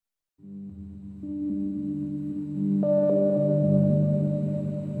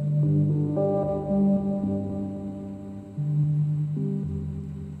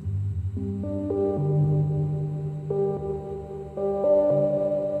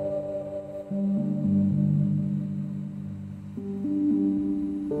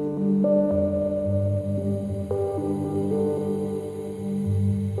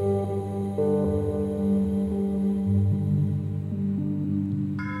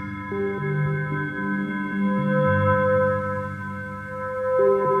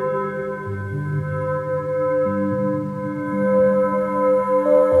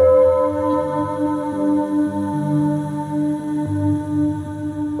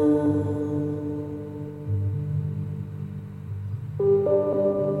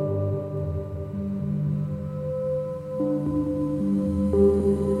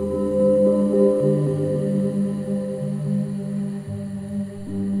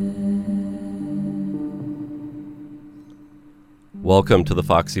Welcome to the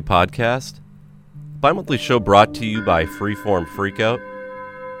Foxy Podcast, a bi-monthly show brought to you by Freeform Freakout.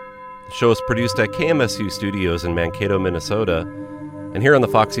 The show is produced at KMSU Studios in Mankato, Minnesota, and here on the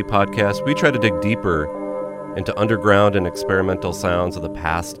Foxy Podcast, we try to dig deeper into underground and experimental sounds of the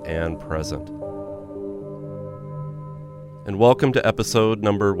past and present. And welcome to episode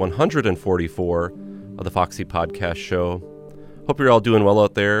number 144 of the Foxy Podcast show. Hope you're all doing well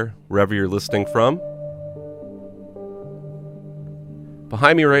out there, wherever you're listening from.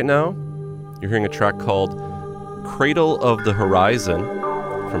 Behind me right now, you're hearing a track called Cradle of the Horizon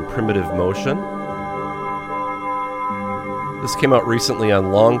from Primitive Motion. This came out recently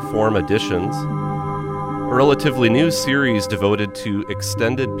on Long Form Editions, a relatively new series devoted to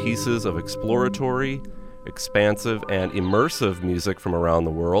extended pieces of exploratory, expansive, and immersive music from around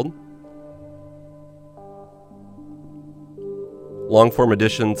the world. Long Form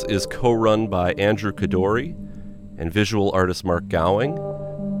Editions is co-run by Andrew Kadori and visual artist Mark Gowing,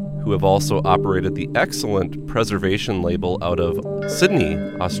 who have also operated the excellent Preservation label out of Sydney,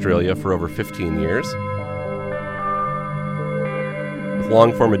 Australia for over 15 years. With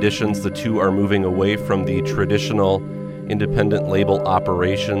Long Form Editions, the two are moving away from the traditional independent label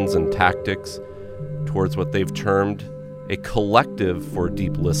operations and tactics towards what they've termed a collective for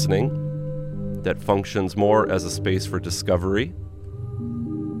deep listening that functions more as a space for discovery.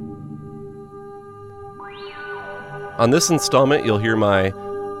 On this installment, you'll hear my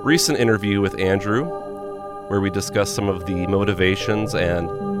recent interview with Andrew, where we discuss some of the motivations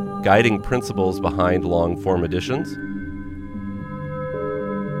and guiding principles behind Long Form Editions.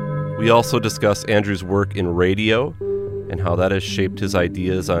 We also discuss Andrew's work in radio and how that has shaped his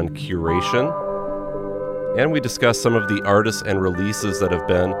ideas on curation. And we discuss some of the artists and releases that have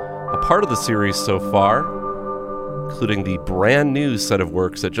been a part of the series so far, including the brand new set of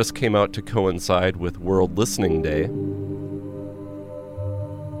works that just came out to coincide with World Listening Day.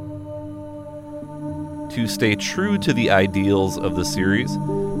 To stay true to the ideals of the series,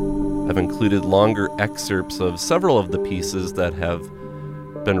 I've included longer excerpts of several of the pieces that have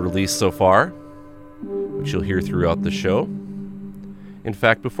been released so far, which you'll hear throughout the show. In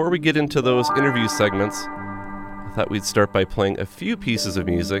fact, before we get into those interview segments, I thought we'd start by playing a few pieces of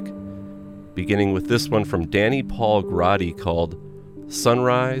music, beginning with this one from Danny Paul Grotti called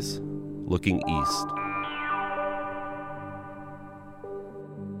Sunrise Looking East.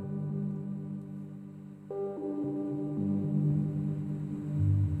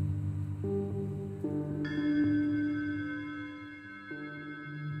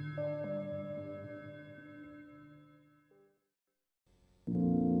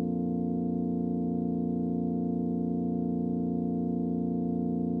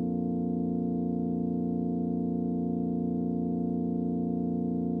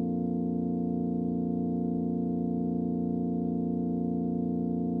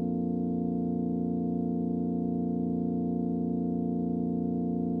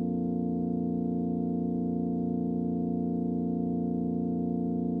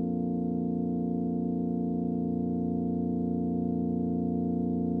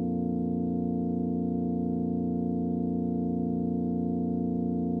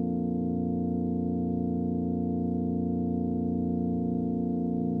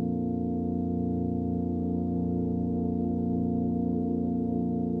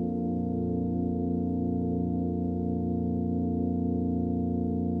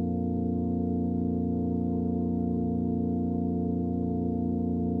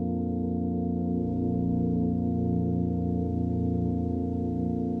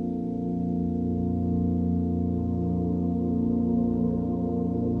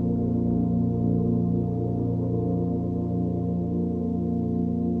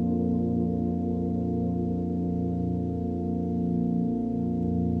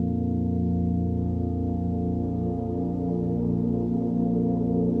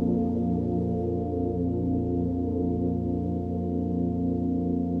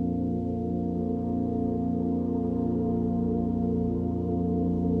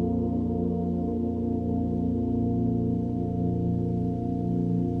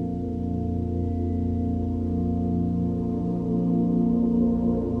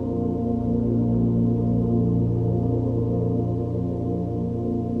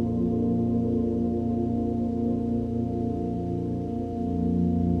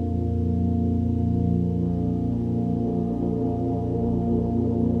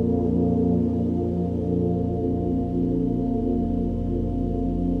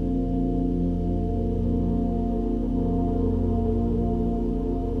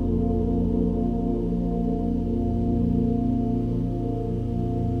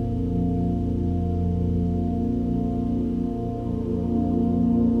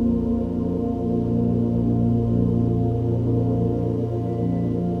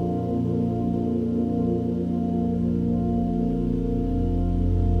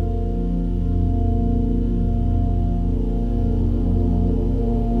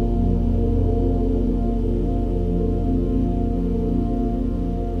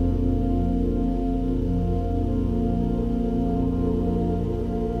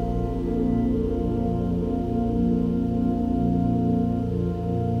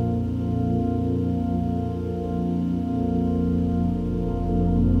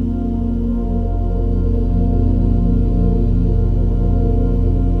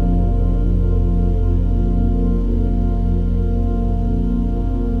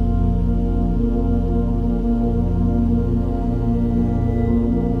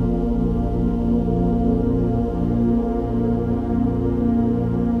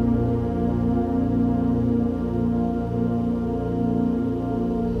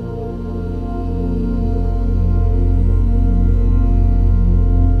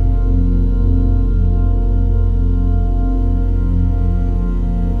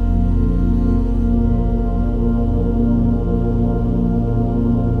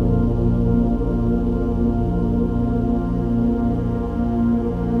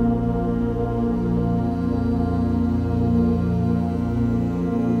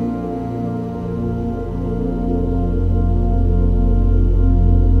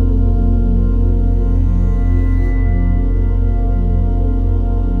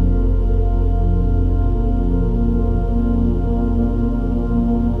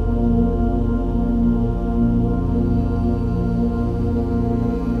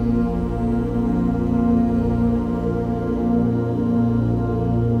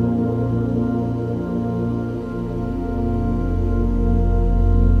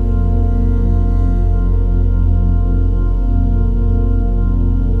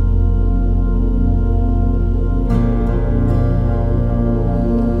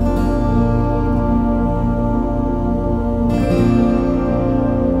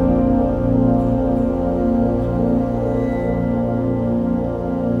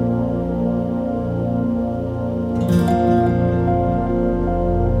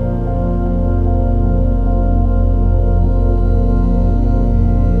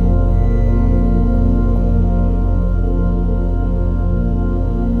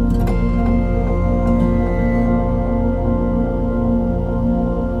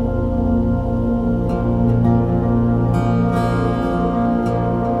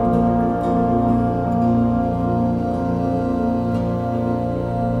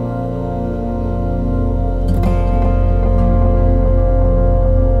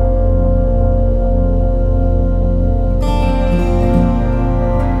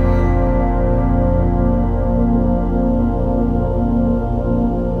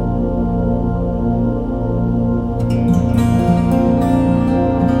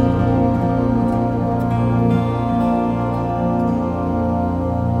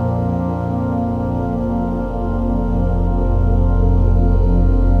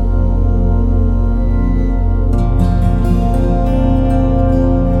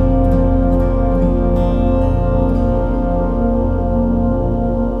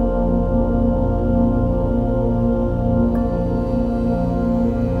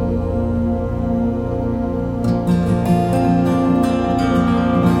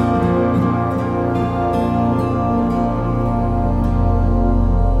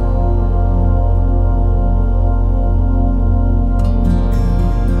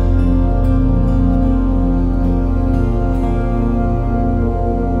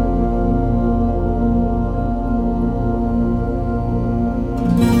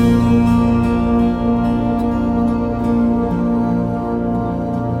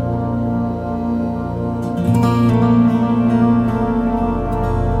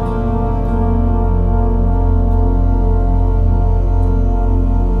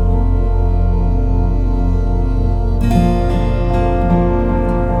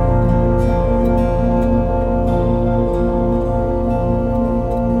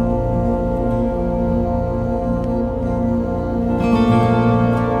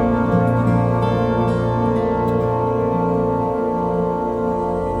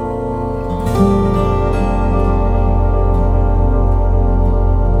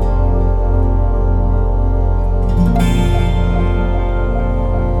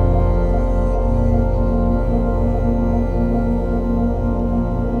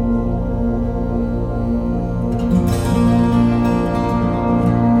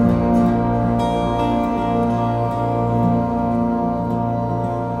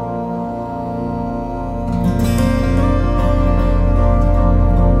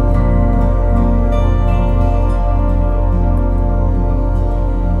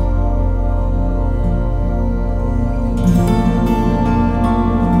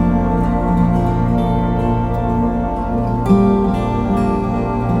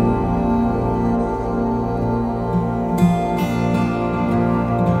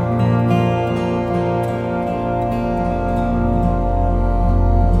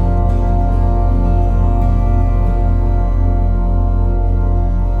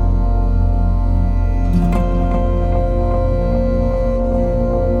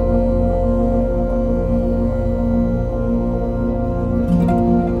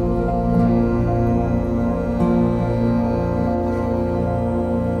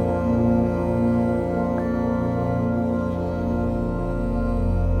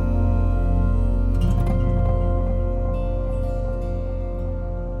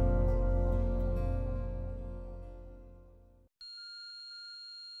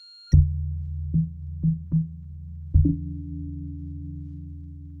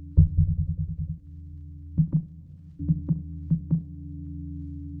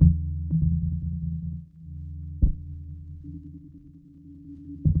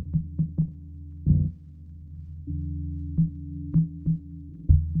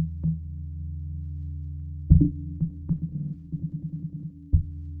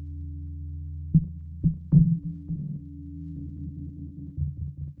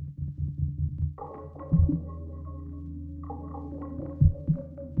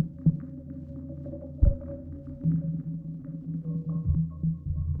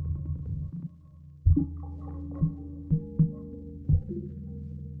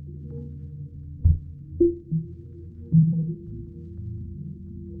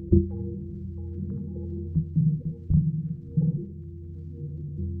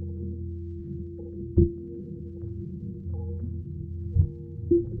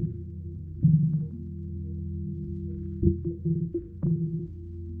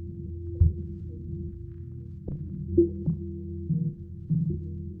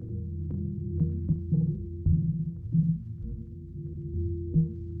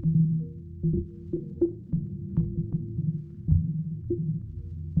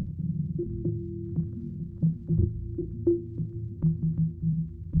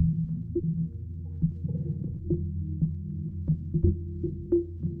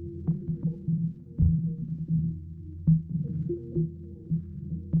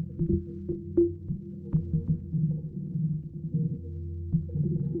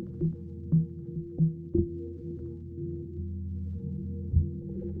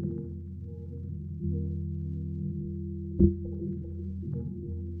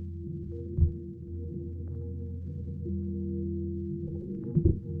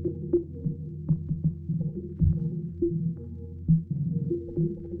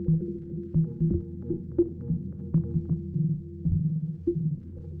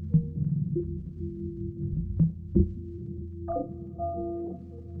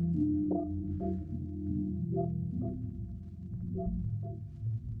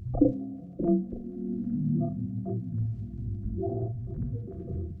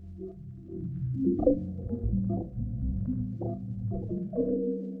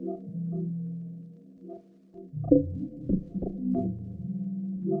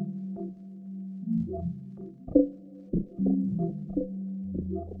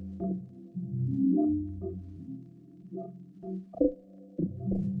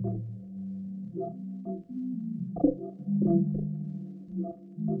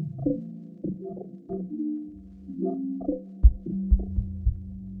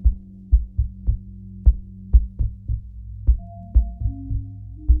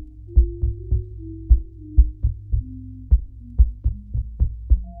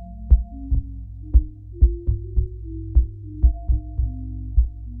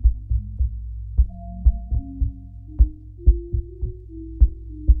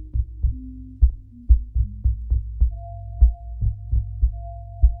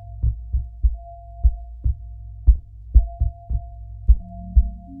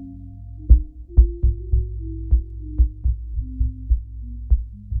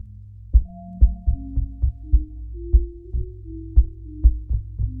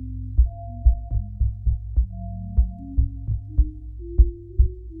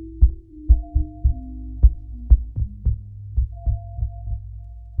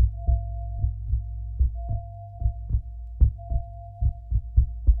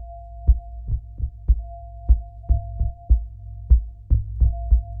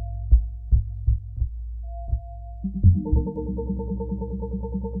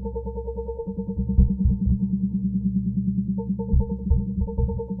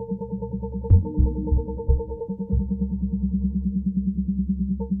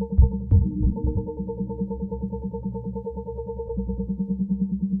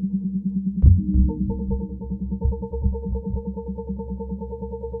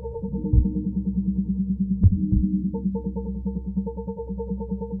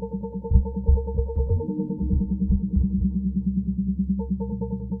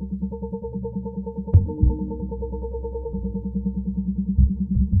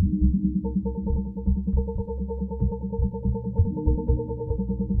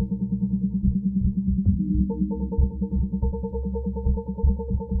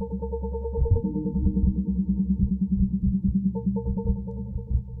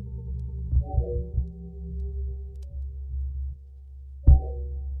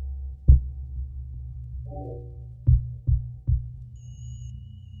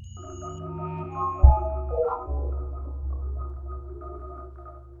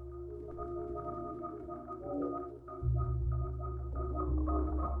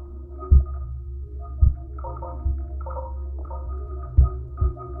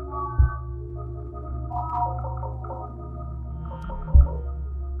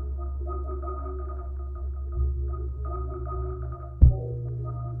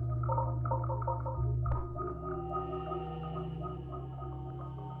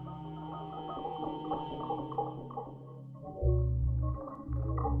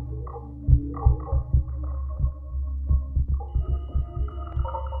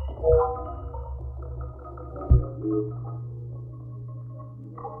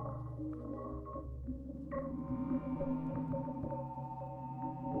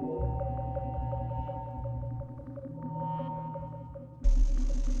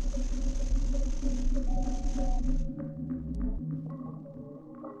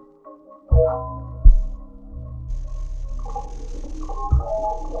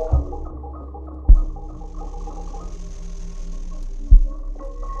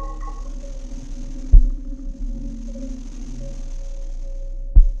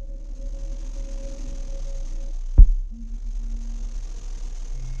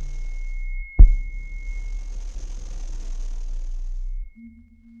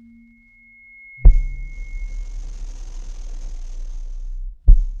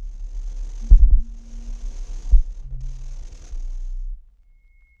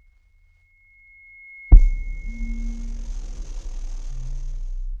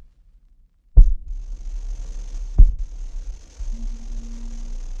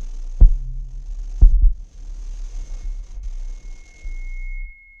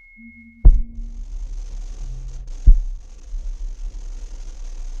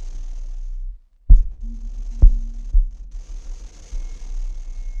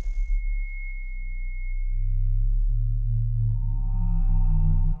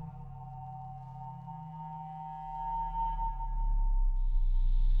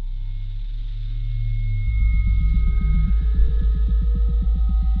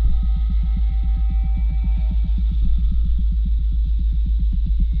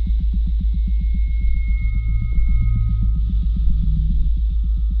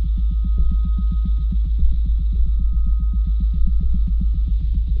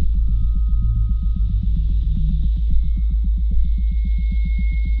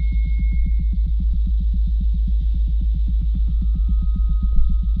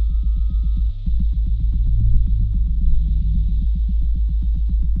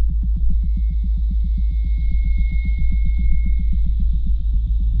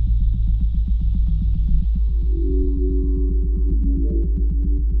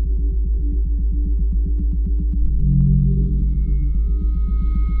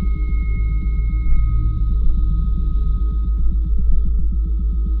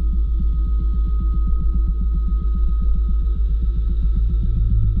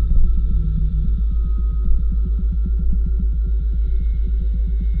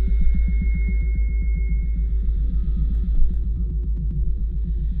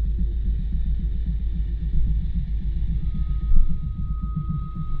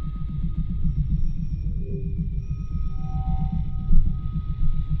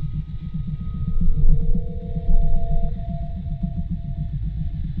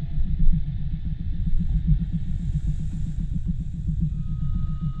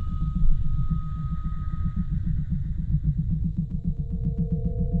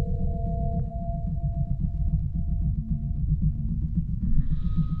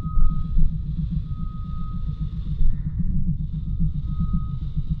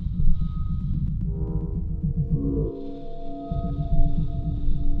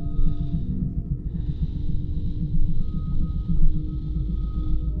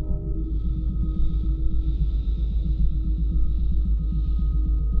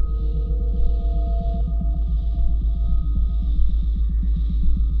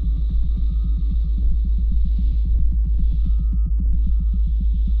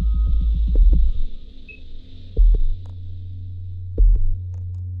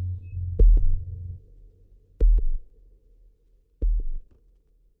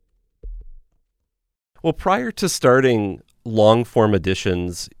 Well, prior to starting long form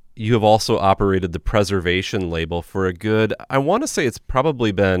editions, you have also operated the preservation label for a good, I want to say it's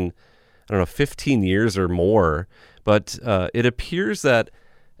probably been, I don't know, 15 years or more, but it appears that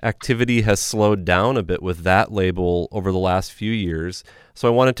activity has slowed down a bit with that label over the last few years. So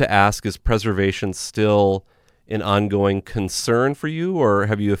I wanted to ask, is preservation still an ongoing concern for you, or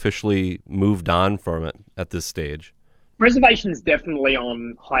have you officially moved on from it at this stage? Preservation is definitely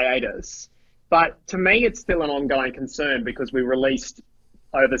on hiatus, but to me, it's still an ongoing concern because we released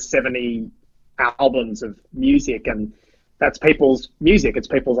over 70 albums of music, and that's people's music, it's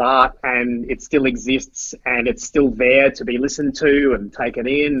people's art, and it still exists, and it's still there to be listened to and taken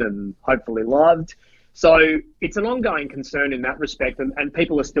in and hopefully loved. So it's an ongoing concern in that respect, and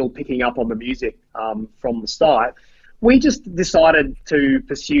people are still picking up on the music from the start. We just decided to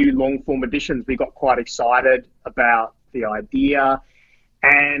pursue long form editions. We got quite excited about the idea,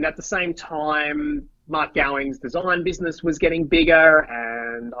 and at the same time, Mark Gowing's design business was getting bigger,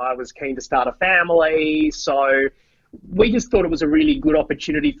 and I was keen to start a family. So we just thought it was a really good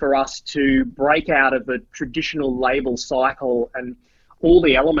opportunity for us to break out of the traditional label cycle. And all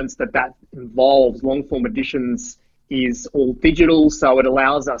the elements that involves. Long form editions is all digital, so it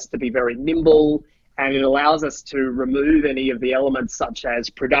allows us to be very nimble, and it allows us to remove any of the elements such as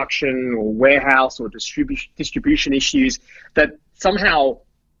production or warehouse or distribution issues that somehow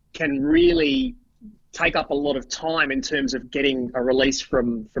can really take up a lot of time in terms of getting a release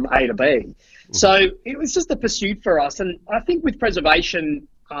from A to B. So it was just a pursuit for us. And I think with preservation,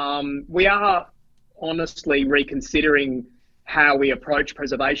 we are honestly reconsidering how we approach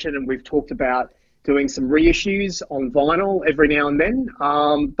preservation, and we've talked about doing some reissues on vinyl every now and then.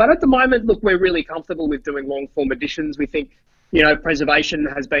 But at the moment, look, we're really comfortable with doing long form editions. We think, preservation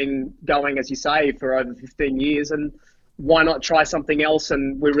has been going, as you say, for over 15 years, and why not try something else?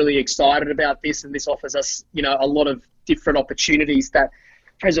 And we're really excited about this, and this offers us, a lot of different opportunities that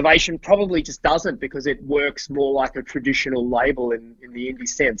preservation probably just doesn't, because it works more like a traditional label in the indie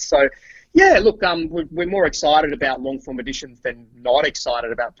sense. So, yeah, look, we're more excited about long form editions than not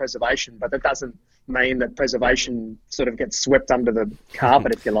excited about preservation, but that doesn't mean that preservation sort of gets swept under the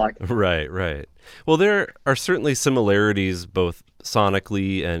carpet, if you like. Right. Well, there are certainly similarities, both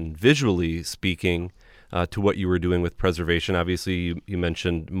sonically and visually speaking, to what you were doing with preservation. Obviously, you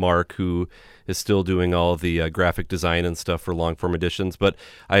mentioned Mark, who is still doing all the graphic design and stuff for long-form editions. But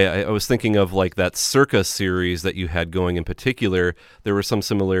I was thinking of like that Circa series that you had going in particular. There were some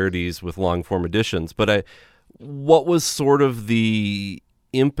similarities with long-form editions. But what was sort of the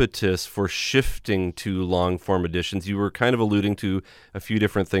impetus for shifting to long-form editions? You were kind of alluding to a few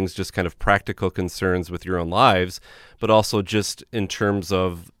different things, just kind of practical concerns with your own lives, but also just in terms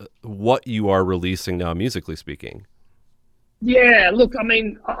of what you are releasing now, musically speaking. Yeah, look, I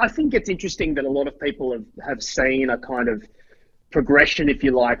mean, I think it's interesting that a lot of people have seen a kind of progression, if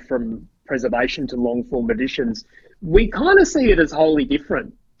you like, from preservation to long-form editions. We kind of see it as wholly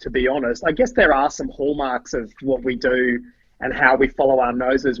different, to be honest. I guess there are some hallmarks of what we do and how we follow our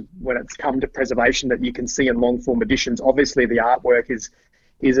noses when it's come to preservation that you can see in long-form editions. Obviously, the artwork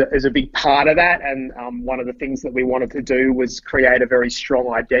is a big part of that, and one of the things that we wanted to do was create a very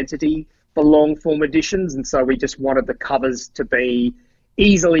strong identity for long-form editions, and so we just wanted the covers to be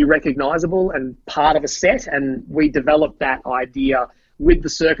easily recognisable and part of a set, and we developed that idea with the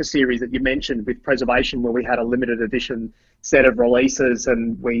Circa series that you mentioned with preservation, where we had a limited edition set of releases,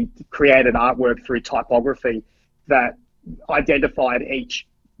 and we created artwork through typography that identified each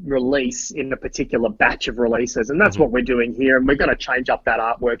release in a particular batch of releases, and that's what we're doing here. And we're going to change up that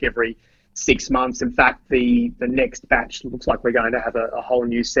artwork every 6 months. In fact, the next batch looks like we're going to have a whole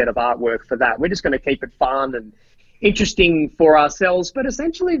new set of artwork for that. We're just going to keep it fun and interesting for ourselves. But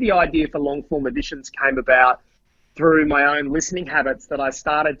essentially, the idea for long form editions came about through my own listening habits that I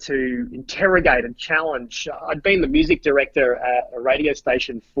started to interrogate and challenge. I'd been the music director at a radio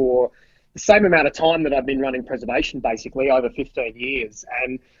station for the same amount of time that I've been running preservation, basically over 15 years.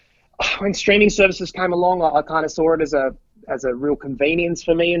 And when streaming services came along, I kind of saw it as a real convenience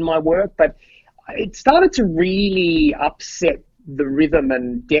for me in my work, but it started to really upset the rhythm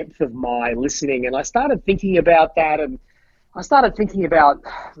and depth of my listening. And I started thinking about that, and I started thinking about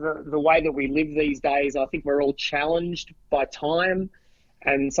the way that we live these days. I think we're all challenged by time,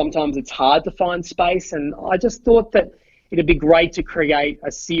 and sometimes it's hard to find space. And I just thought that it'd be great to create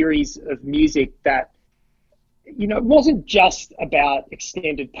a series of music that, wasn't just about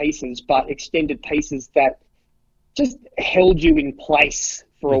extended pieces, but extended pieces that just held you in place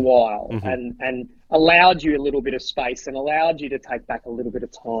for a while and allowed you a little bit of space and allowed you to take back a little bit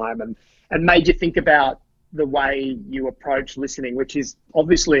of time and made you think about the way you approach listening, which is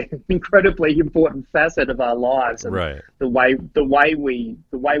obviously an incredibly important facet of our lives. And right. The way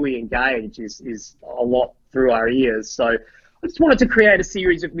we engage is a lot through our ears. So I just wanted to create a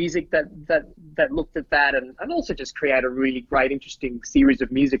series of music that looked at that, and also just create a really great, interesting series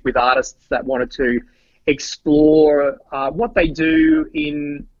of music with artists that wanted to explore what they do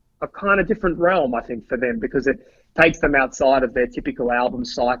in a kind of different realm, I think, for them, because it takes them outside of their typical album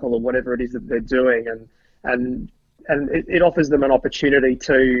cycle or whatever it is that they're doing, and it offers them an opportunity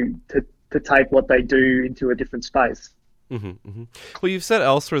to take what they do into a different space. Well, you've said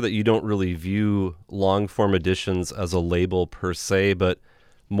elsewhere that you don't really view long-form editions as a label per se, but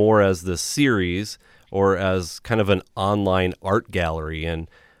more as this series or as kind of an online art gallery. And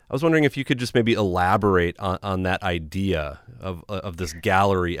I was wondering if you could just maybe elaborate on that idea of this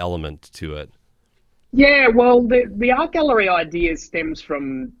gallery element to it. Yeah, well, the art gallery idea stems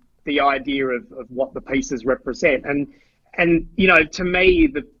from the idea of what the pieces represent. And to me,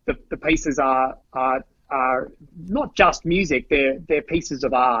 the pieces are not just music, they're pieces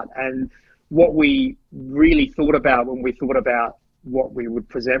of art. And what we really thought about when we thought about what we would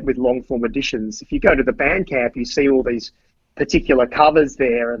present with long form editions, if you go to the Bandcamp, you see all these particular covers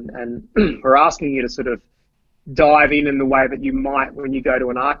there, and we're asking you to sort of dive in the way that you might when you go to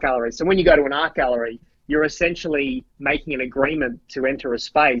an art gallery. So when you go to an art gallery, you're essentially making an agreement to enter a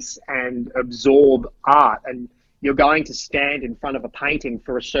space and absorb art, and you're going to stand in front of a painting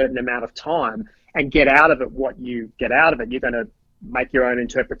for a certain amount of time and get out of it what you get out of it. You're going to make your own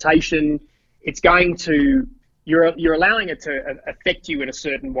interpretation. It's going to, you're allowing it to affect you in a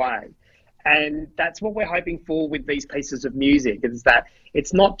certain way. And that's what we're hoping for with these pieces of music, is that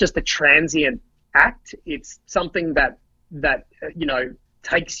it's not just a transient act. It's something that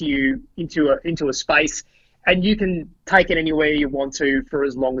takes you into a space, and you can take it anywhere you want to for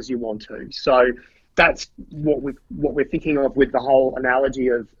as long as you want to. So that's what we're thinking of with the whole analogy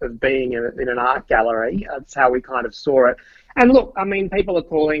of being in an art gallery. That's how we kind of saw it. And look, I mean, people are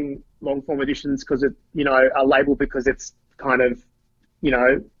calling long form editions because it, a label because it's kind of,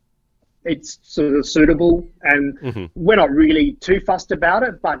 it's sort of suitable, and we're not really too fussed about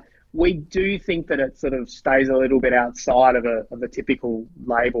it, but we do think that it sort of stays a little bit outside of a typical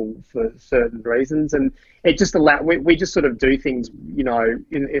label for certain reasons, and it just we just sort of do things,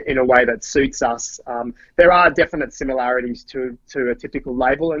 in a way that suits us. There are definite similarities to a typical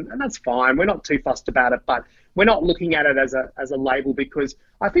label, and that's fine. We're not too fussed about it, but we're not looking at it as a label, because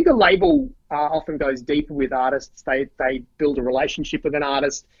I think a label often goes deeper with artists. They build a relationship with an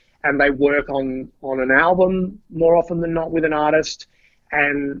artist, and they work on an album more often than not with an artist.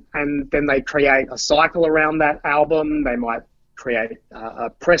 And then they create a cycle around that album. They might create a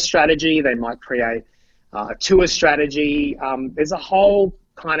press strategy. They might create a tour strategy. There's a whole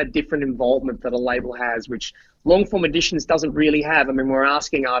kind of different involvement that a label has, which long form editions doesn't really have. I mean, we're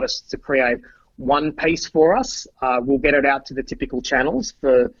asking artists to create one piece for us. We'll get it out to the typical channels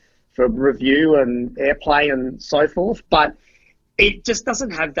for review and airplay and so forth, but it just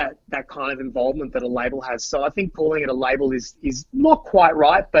doesn't have that kind of involvement that a label has. So I think calling it a label is not quite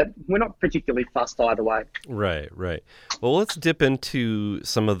right, but we're not particularly fussed either way. Right. Well, let's dip into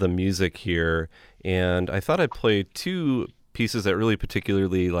some of the music here. And I thought I'd play two pieces that really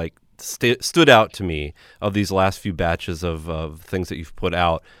particularly stood out to me of these last few batches of things that you've put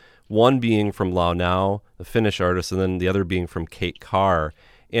out. One being from Lau Nau, the Finnish artist, and then the other being from Kate Carr.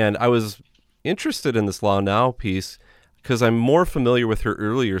 And I was interested in this Lau Nau piece because I'm more familiar with her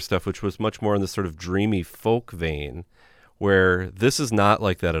earlier stuff, which was much more in this sort of dreamy folk vein, where this is not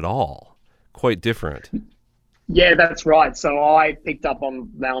like that at all. Quite different. Yeah, that's right. So I picked up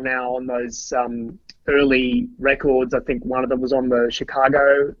on Lau Nau on those early records. I think one of them was on the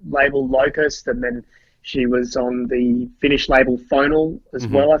Chicago label Locust, and then she was on the Finnish label Phonal as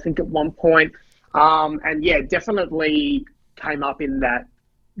well, I think, at one point. And yeah, definitely came up in that,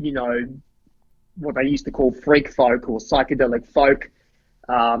 what they used to call freak folk or psychedelic folk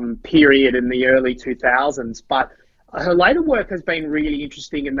period in the early 2000s. But her later work has been really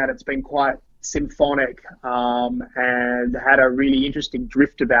interesting in that it's been quite symphonic and had a really interesting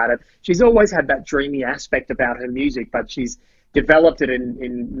drift about it. She's always had that dreamy aspect about her music, but she's developed it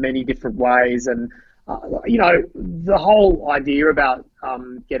in many different ways. And, the whole idea about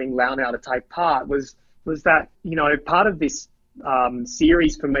getting Lau Nau to take part was that, part of this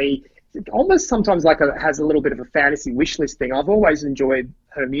series for me, almost sometimes has a little bit of a fantasy wish list thing. I've always enjoyed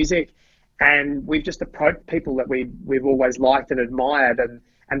her music, and we've just approached people that we've always liked and admired,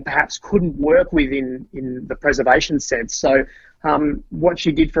 and perhaps couldn't work with in the preservation sense. So what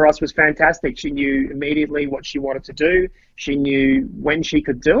she did for us was fantastic. She knew immediately what she wanted to do. She knew when she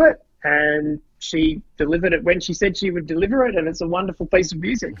could do it, and she delivered it when she said she would deliver it, and it's a wonderful piece of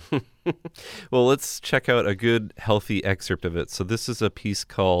music. Well, let's check out a good, healthy excerpt of it. So this is a piece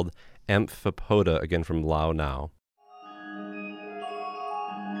called Amphipoda, again from Lau Nau.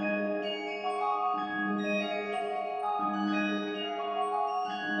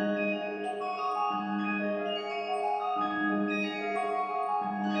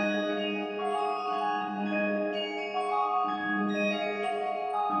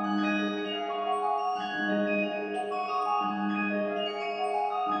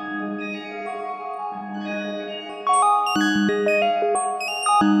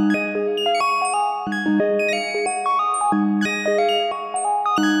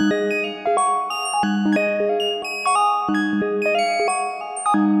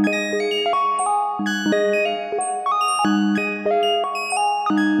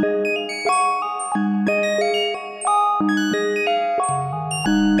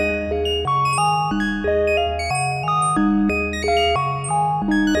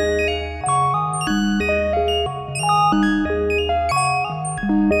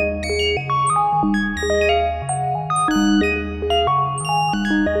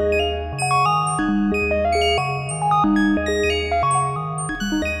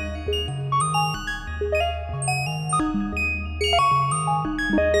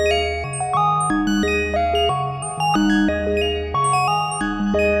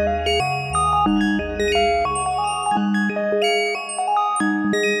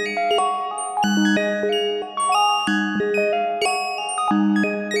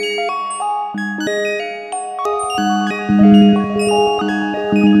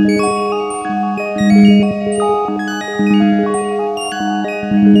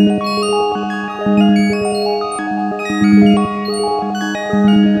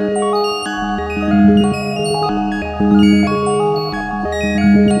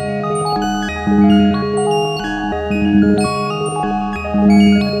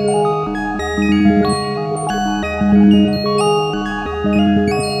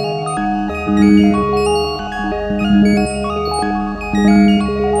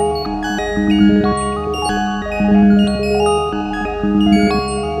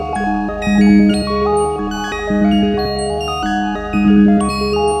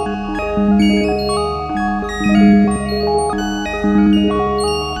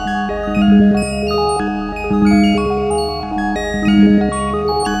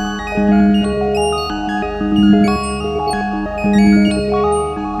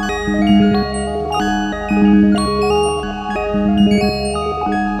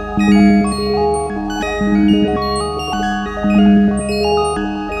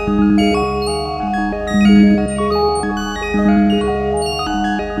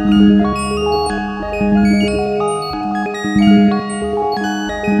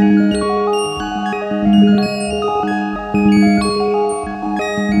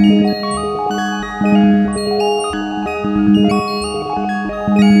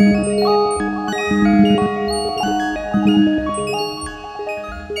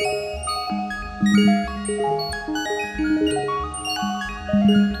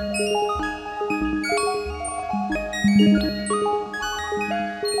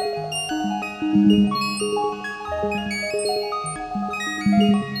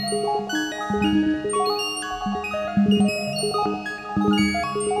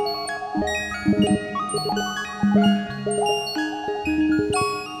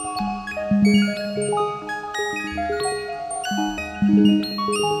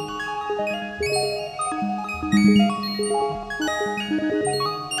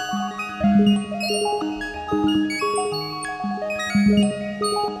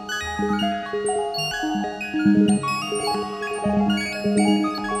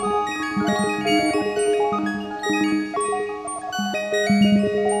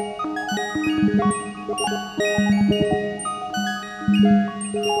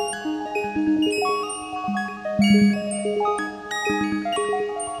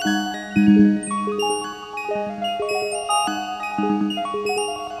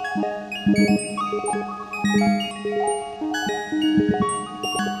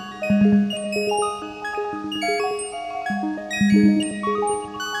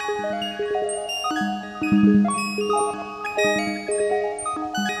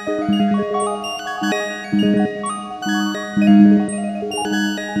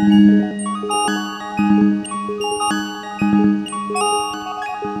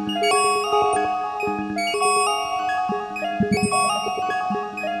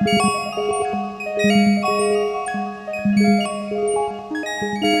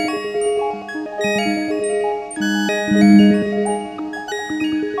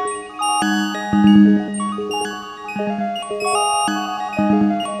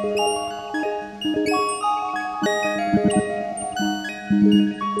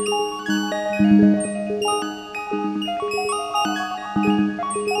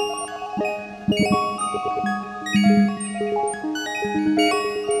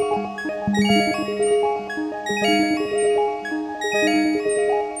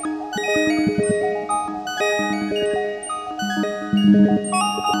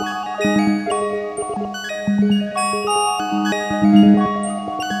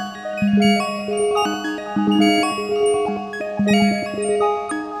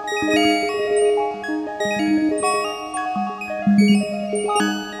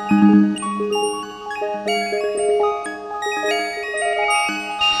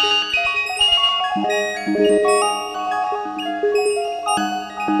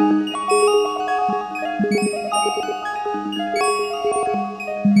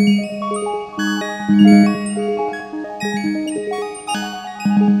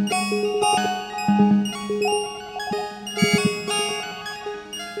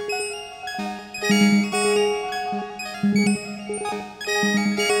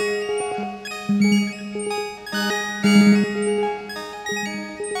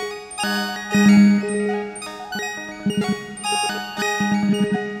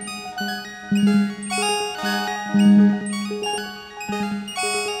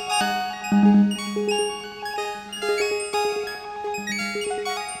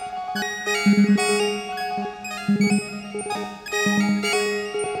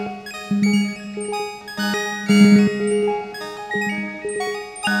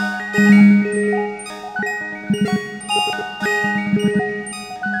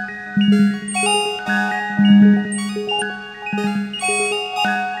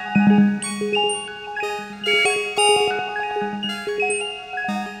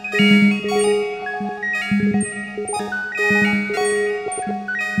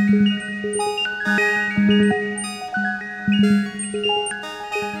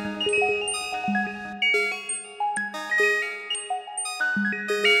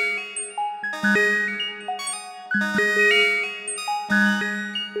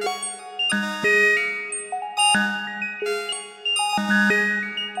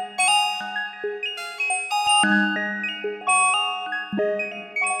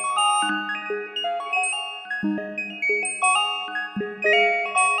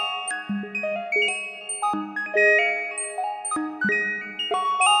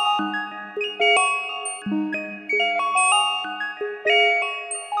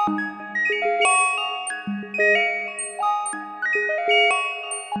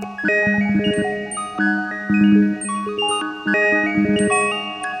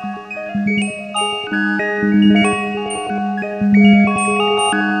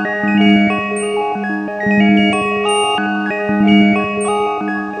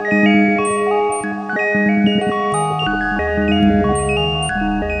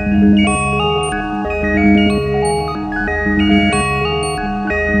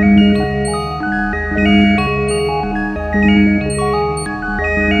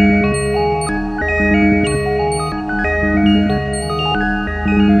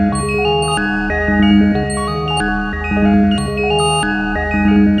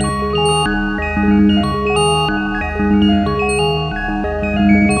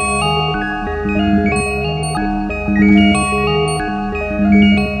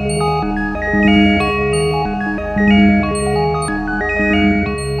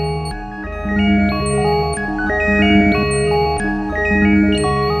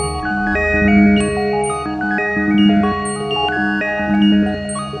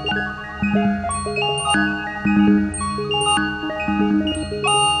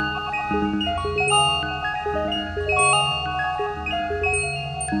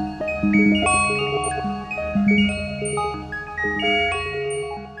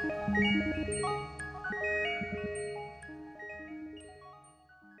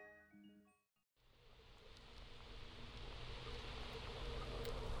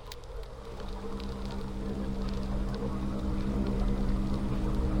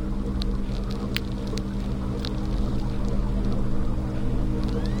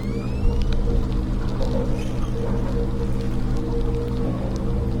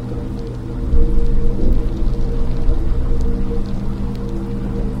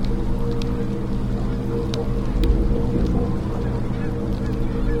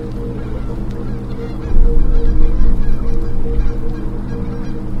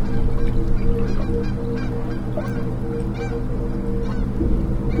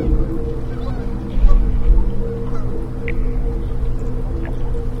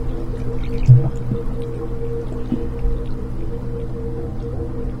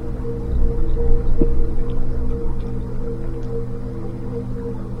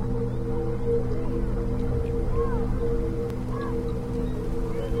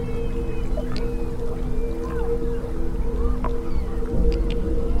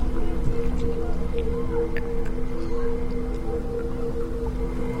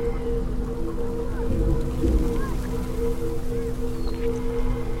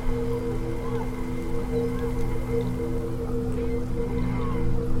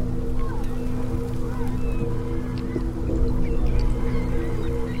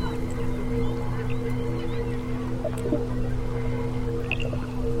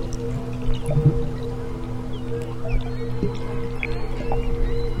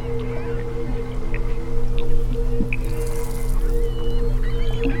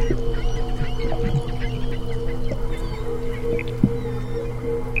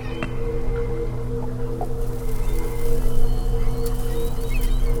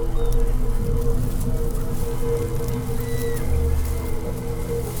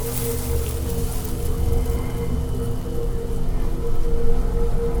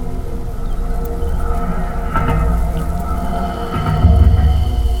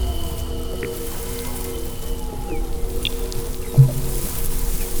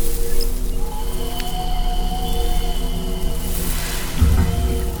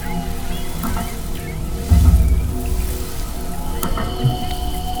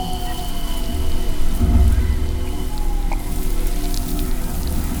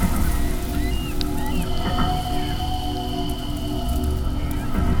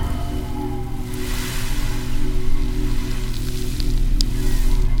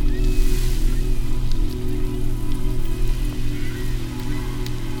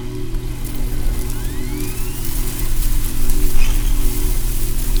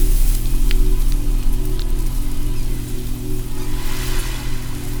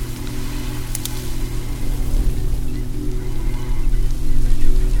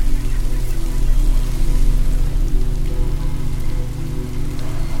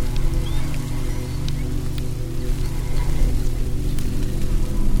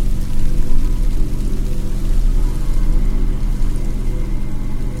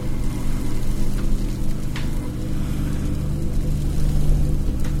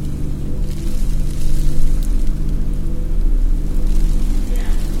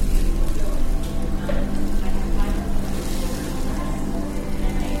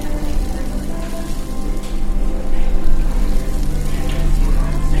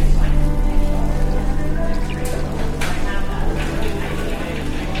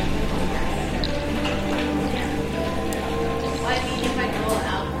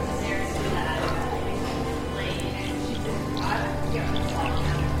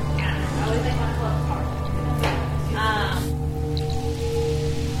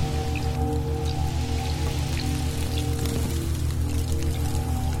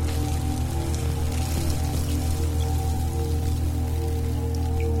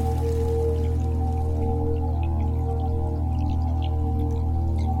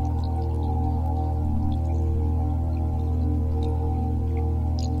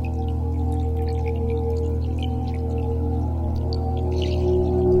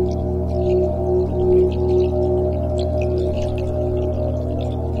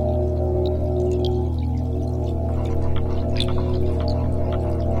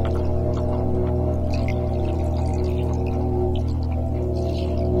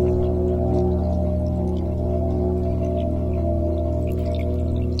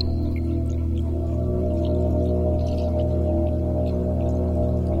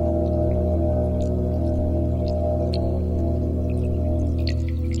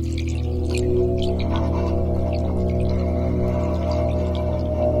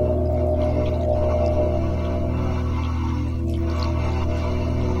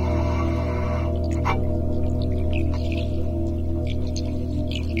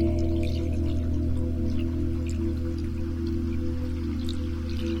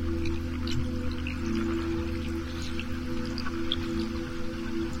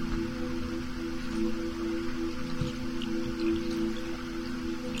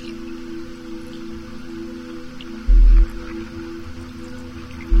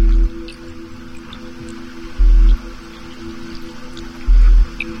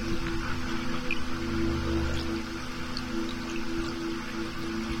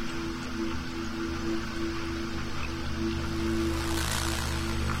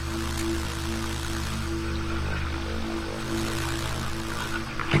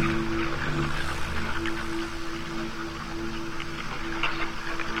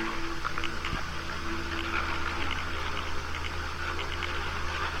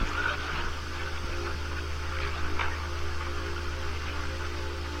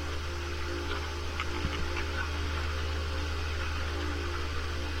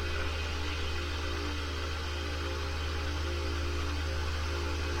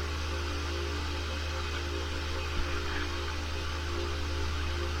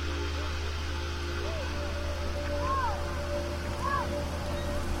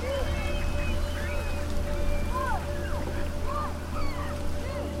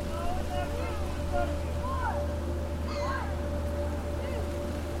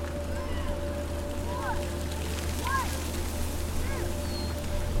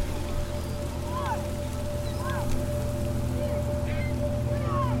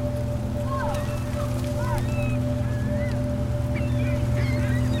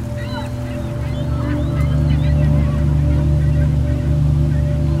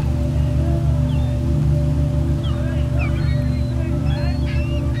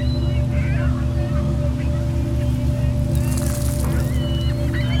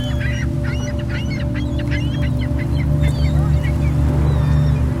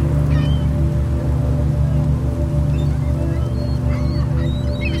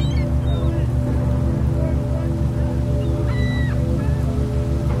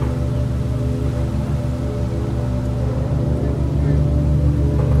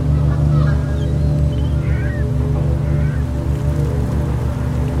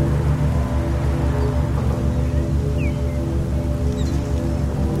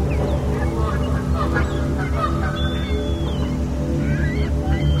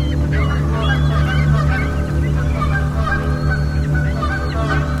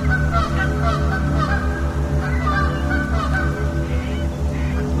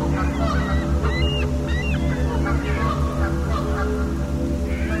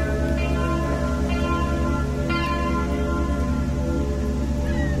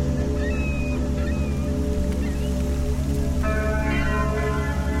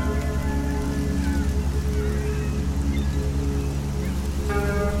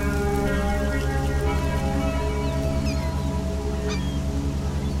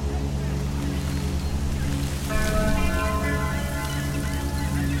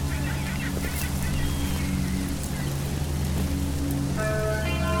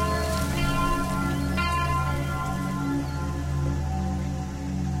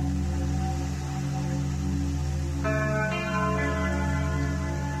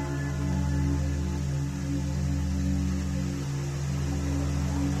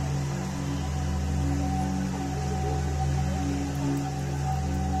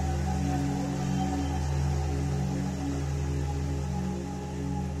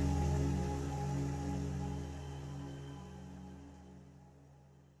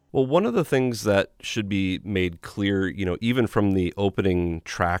 Well, one of the things that should be made clear, even from the opening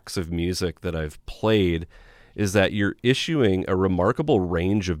tracks of music that I've played, is that you're issuing a remarkable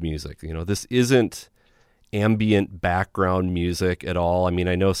range of music. This isn't ambient background music at all. I mean,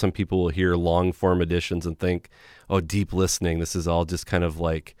 I know some people will hear long form editions and think, oh, deep listening, this is all just kind of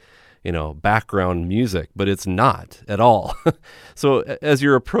like, background music, but it's not at all. So as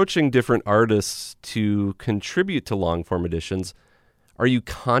you're approaching different artists to contribute to long form editions, are you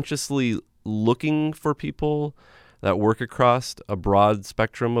consciously looking for people that work across a broad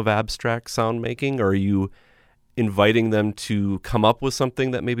spectrum of abstract sound making, or are you inviting them to come up with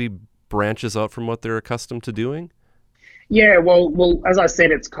something that maybe branches out from what they're accustomed to doing? Yeah, well, as I said,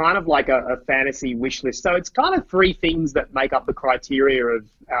 it's kind of like a fantasy wish list. So it's kind of three things that make up the criteria of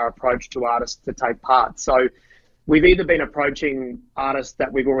our approach to artists to take part. So we've either been approaching artists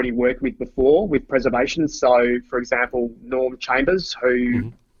that we've already worked with before with preservation. So, for example, Norm Chambers,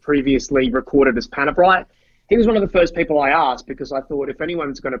 who previously recorded as Panabright. He was one of the first people I asked because I thought if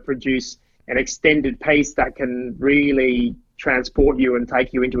anyone's going to produce an extended piece that can really transport you and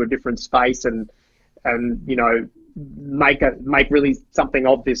take you into a different space and make really something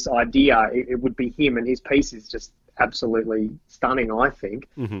of this idea, it would be him, and his piece is just absolutely stunning, I think.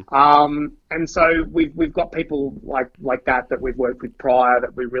 And so we've got people like that we've worked with prior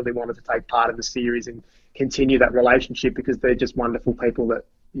that we really wanted to take part in the series and continue that relationship because they're just wonderful people that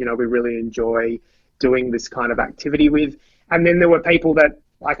we really enjoy doing this kind of activity with. And then there were people that,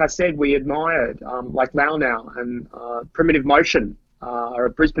 like I said, we admired, like Lau Now and Primitive Motion, are a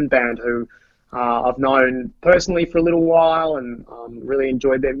Brisbane band who I've known personally for a little while and really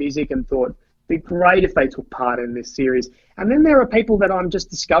enjoyed their music and thought it'd be great if they took part in this series. And then there are people that I'm just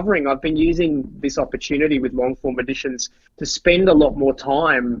discovering. I've been using this opportunity with long form editions to spend a lot more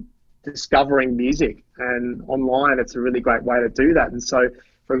time discovering music, and online it's a really great way to do that. And so,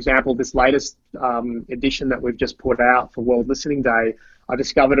 for example, this latest edition that we've just put out for World Listening Day, I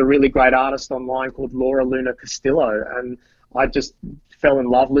discovered a really great artist online called Laura Luna Castillo, and I just fell in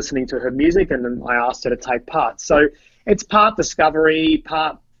love listening to her music, and then I asked her to take part. So it's part discovery,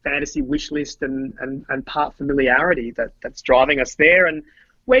 part fantasy wish list, and part familiarity that's driving us there. And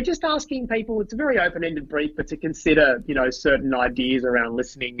we're just asking people, it's a very open-ended brief, but to consider, certain ideas around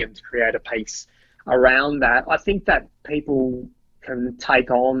listening and to create a piece around that. I think that people can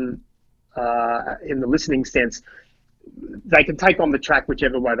take on, in the listening sense, they can take on the track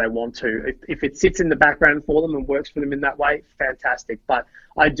whichever way they want to. If it sits in the background for them and works for them in that way, fantastic. But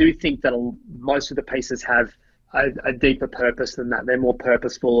I do think that most of the pieces have a deeper purpose than that. They're more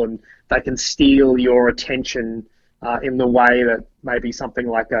purposeful and they can steal your attention in the way that maybe something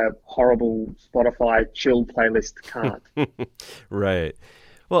like a horrible Spotify chill playlist can't. Right.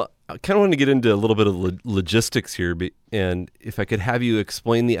 Well, I kind of want to get into a little bit of logistics here, and if I could have you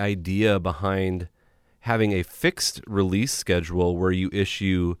explain the idea behind having a fixed release schedule where you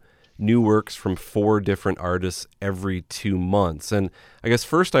issue new works from 4 different artists every 2 months. And I guess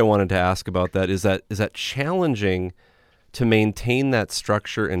first I wanted to ask about that. Is that challenging to maintain that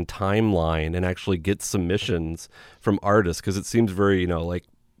structure and timeline and actually get submissions from artists? Because it seems very,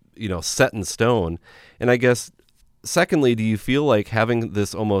 set in stone. And I guess, secondly, do you feel like having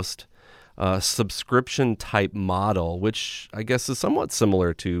this almost subscription type model, which I guess is somewhat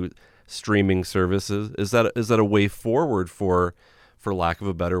similar to streaming services, is that a way forward for lack of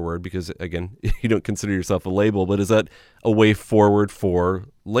a better word, because again, you don't consider yourself a label, but is that a way forward for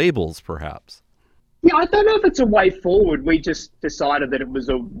labels perhaps? Yeah, I don't know if it's a way forward. We just decided that it was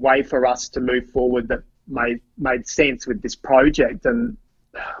a way for us to move forward that made sense with this project, and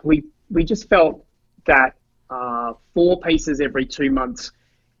we just felt that 4 pieces every 2 months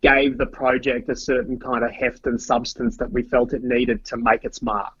gave the project a certain kind of heft and substance that we felt it needed to make its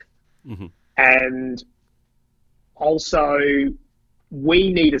mark. Mm-hmm. And also,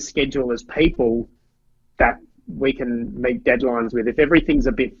 we need a schedule as people that we can meet deadlines with. If everything's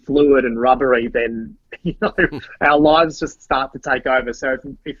a bit fluid and rubbery, then our lives just start to take over. So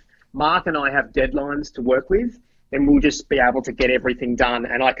if Mark and I have deadlines to work with, then we'll just be able to get everything done.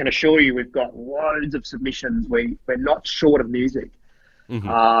 And I can assure you, we've got loads of submissions. We're not short of music.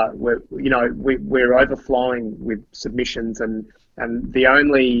 Mm-hmm. We're overflowing with submissions, and the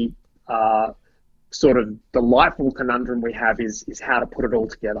only sort of delightful conundrum we have is how to put it all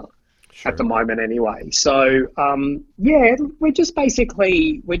together. Sure. At the moment anyway. So we're just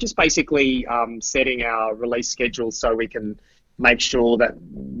basically setting our release schedule so we can make sure that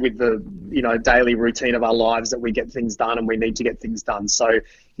with the daily routine of our lives that we get things done, and we need to get things done. So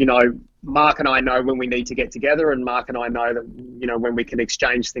Mark and I know when we need to get together, and Mark and I know that when we can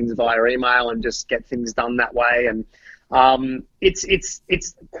exchange things via email and just get things done that way. And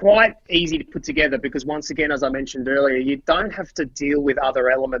It's quite easy to put together because, once again, as I mentioned earlier, you don't have to deal with other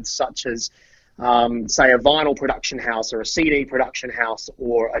elements such as, say, a vinyl production house or a CD production house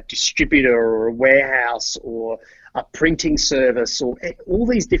or a distributor or a warehouse or a printing service, or all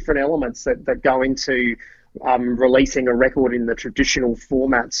these different elements that go into releasing a record in the traditional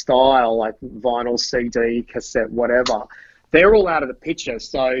format style, like vinyl, CD, cassette, whatever. They're all out of the picture.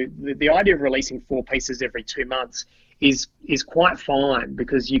 So the idea of releasing 4 pieces every 2 months is quite fine,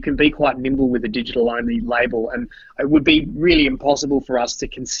 because you can be quite nimble with a digital-only label, and it would be really impossible for us to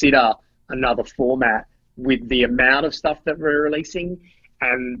consider another format with the amount of stuff that we're releasing,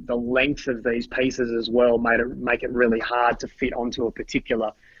 and the length of these pieces as well make it really hard to fit onto a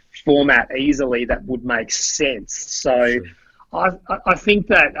particular format easily that would make sense. So sure. I think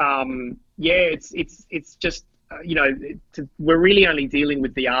that it's just we're really only dealing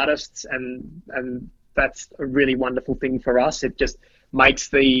with the artists, and that's a really wonderful thing for us. It just makes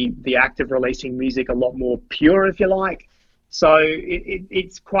the act of releasing music a lot more pure, if you like. So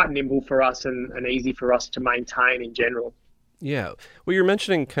it's quite nimble for us and easy for us to maintain in general. Yeah. Well, you're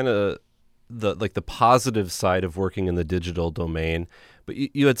mentioning kind of the positive side of working in the digital domain, but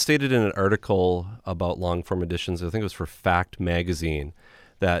you had stated in an article about long form editions, I think it was for Fact Magazine,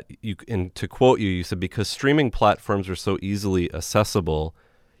 that and to quote you, you said, because streaming platforms are so easily accessible,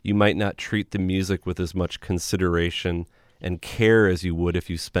 you might not treat the music with as much consideration and care as you would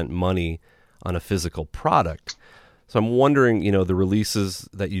if you spent money on a physical product. So I'm wondering, the releases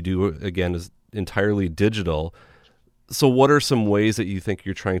that you do, again, is entirely digital. So what are some ways that you think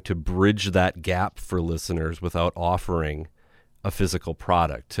you're trying to bridge that gap for listeners without offering a physical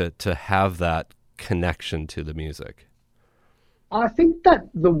product to have that connection to the music? I think that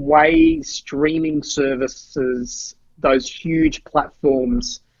the way streaming services, those huge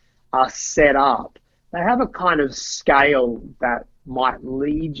platforms, are set up, they have a kind of scale that might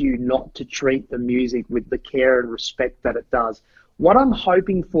lead you not to treat the music with the care and respect that it does. What I'm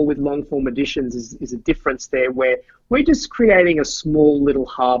hoping for with long form editions is a difference there, where we're just creating a small little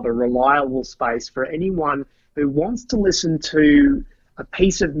hub, a reliable space for anyone who wants to listen to a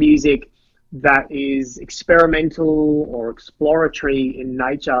piece of music that is experimental or exploratory in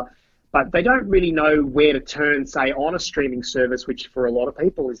nature, but they don't really know where to turn, say, on a streaming service, which for a lot of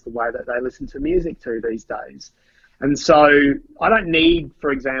people is the way that they listen to music to these days. And so I don't need,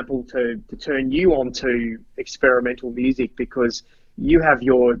 for example, to turn you on to experimental music, because you have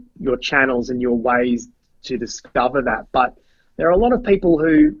your channels and your ways to discover that. But there are a lot of people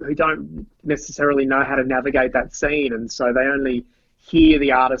who don't necessarily know how to navigate that scene, and so they only hear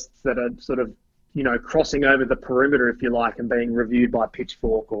the artists that are sort of, crossing over the perimeter, if you like, and being reviewed by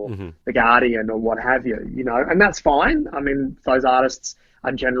Pitchfork or The Guardian or what have you, and that's fine. I mean, those artists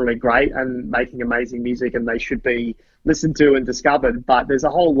are generally great and making amazing music, and they should be listened to and discovered. But there's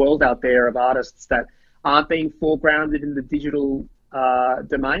a whole world out there of artists that aren't being foregrounded in the digital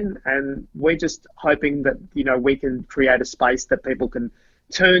domain, and we're just hoping that, we can create a space that people can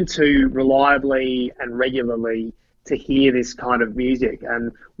turn to reliably and regularly to hear this kind of music.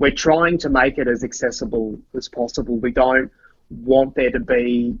 And we're trying to make it as accessible as possible. We don't want there to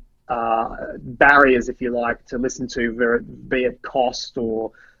be barriers, if you like, to listen to, be it cost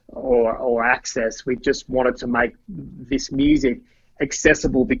or access. We just wanted to make this music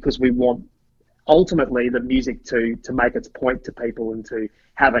accessible because we want ultimately the music to make its point to people and to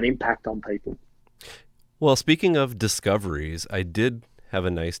have an impact on people. Well, speaking of discoveries, I did have a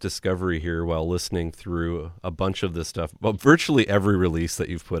nice discovery here while listening through a bunch of this stuff, well, virtually every release that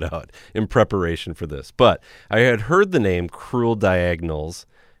you've put out in preparation for this. But I had heard the name Cruel Diagonals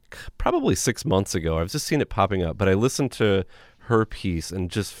probably 6 months ago. I've just seen it popping up, but I listened to her piece and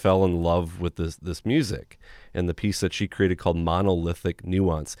just fell in love with this music and the piece that she created called Monolithic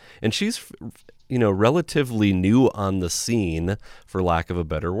Nuance. And she's, relatively new on the scene, for lack of a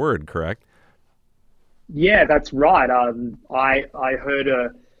better word, correct? Yeah, that's right. I heard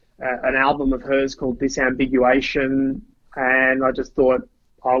an album of hers called Disambiguation, and I just thought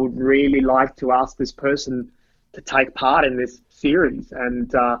I would really like to ask this person to take part in this series.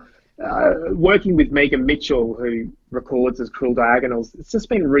 And working with Megan Mitchell, who records as Cruel Diagonals, it's just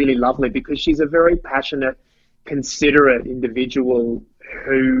been really lovely, because she's a very passionate, considerate individual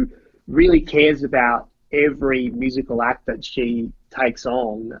who really cares about every musical act that she takes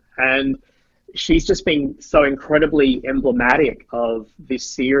on. And she's just been so incredibly emblematic of this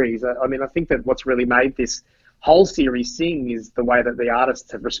series. I mean, I think that what's really made this whole series sing is the way that the artists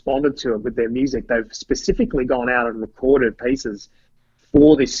have responded to it with their music. They've specifically gone out and recorded pieces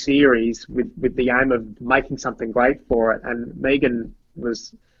for this series with the aim of making something great for it. And Megan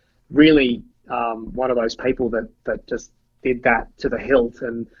was really one of those people that just did that to the hilt,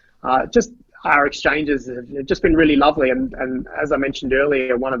 and just our exchanges have just been really lovely. And as I mentioned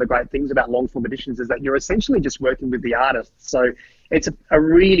earlier, one of the great things about long form editions is that you're essentially just working with the artist. So it's a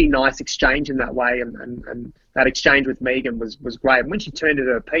really nice exchange in that way. And that exchange with Megan was great. And when she turned it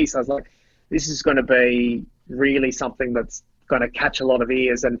into a piece, I was like, this is going to be really something that's going to catch a lot of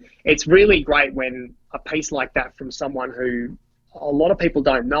ears. And it's really great when a piece like that from someone who a lot of people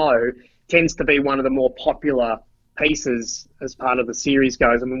don't know tends to be one of the more popular pieces as part of the series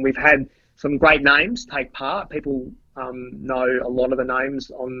goes. I mean, we've had some great names take part. People know a lot of the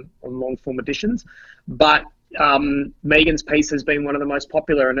names on long form editions, but Megan's piece has been one of the most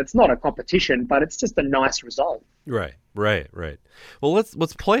popular, and it's not a competition, but it's just a nice result. Right. Well,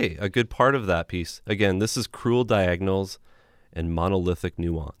 let's play a good part of that piece. Again, this is Cruel Diagonals and Monolithic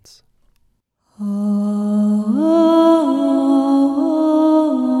Nuance.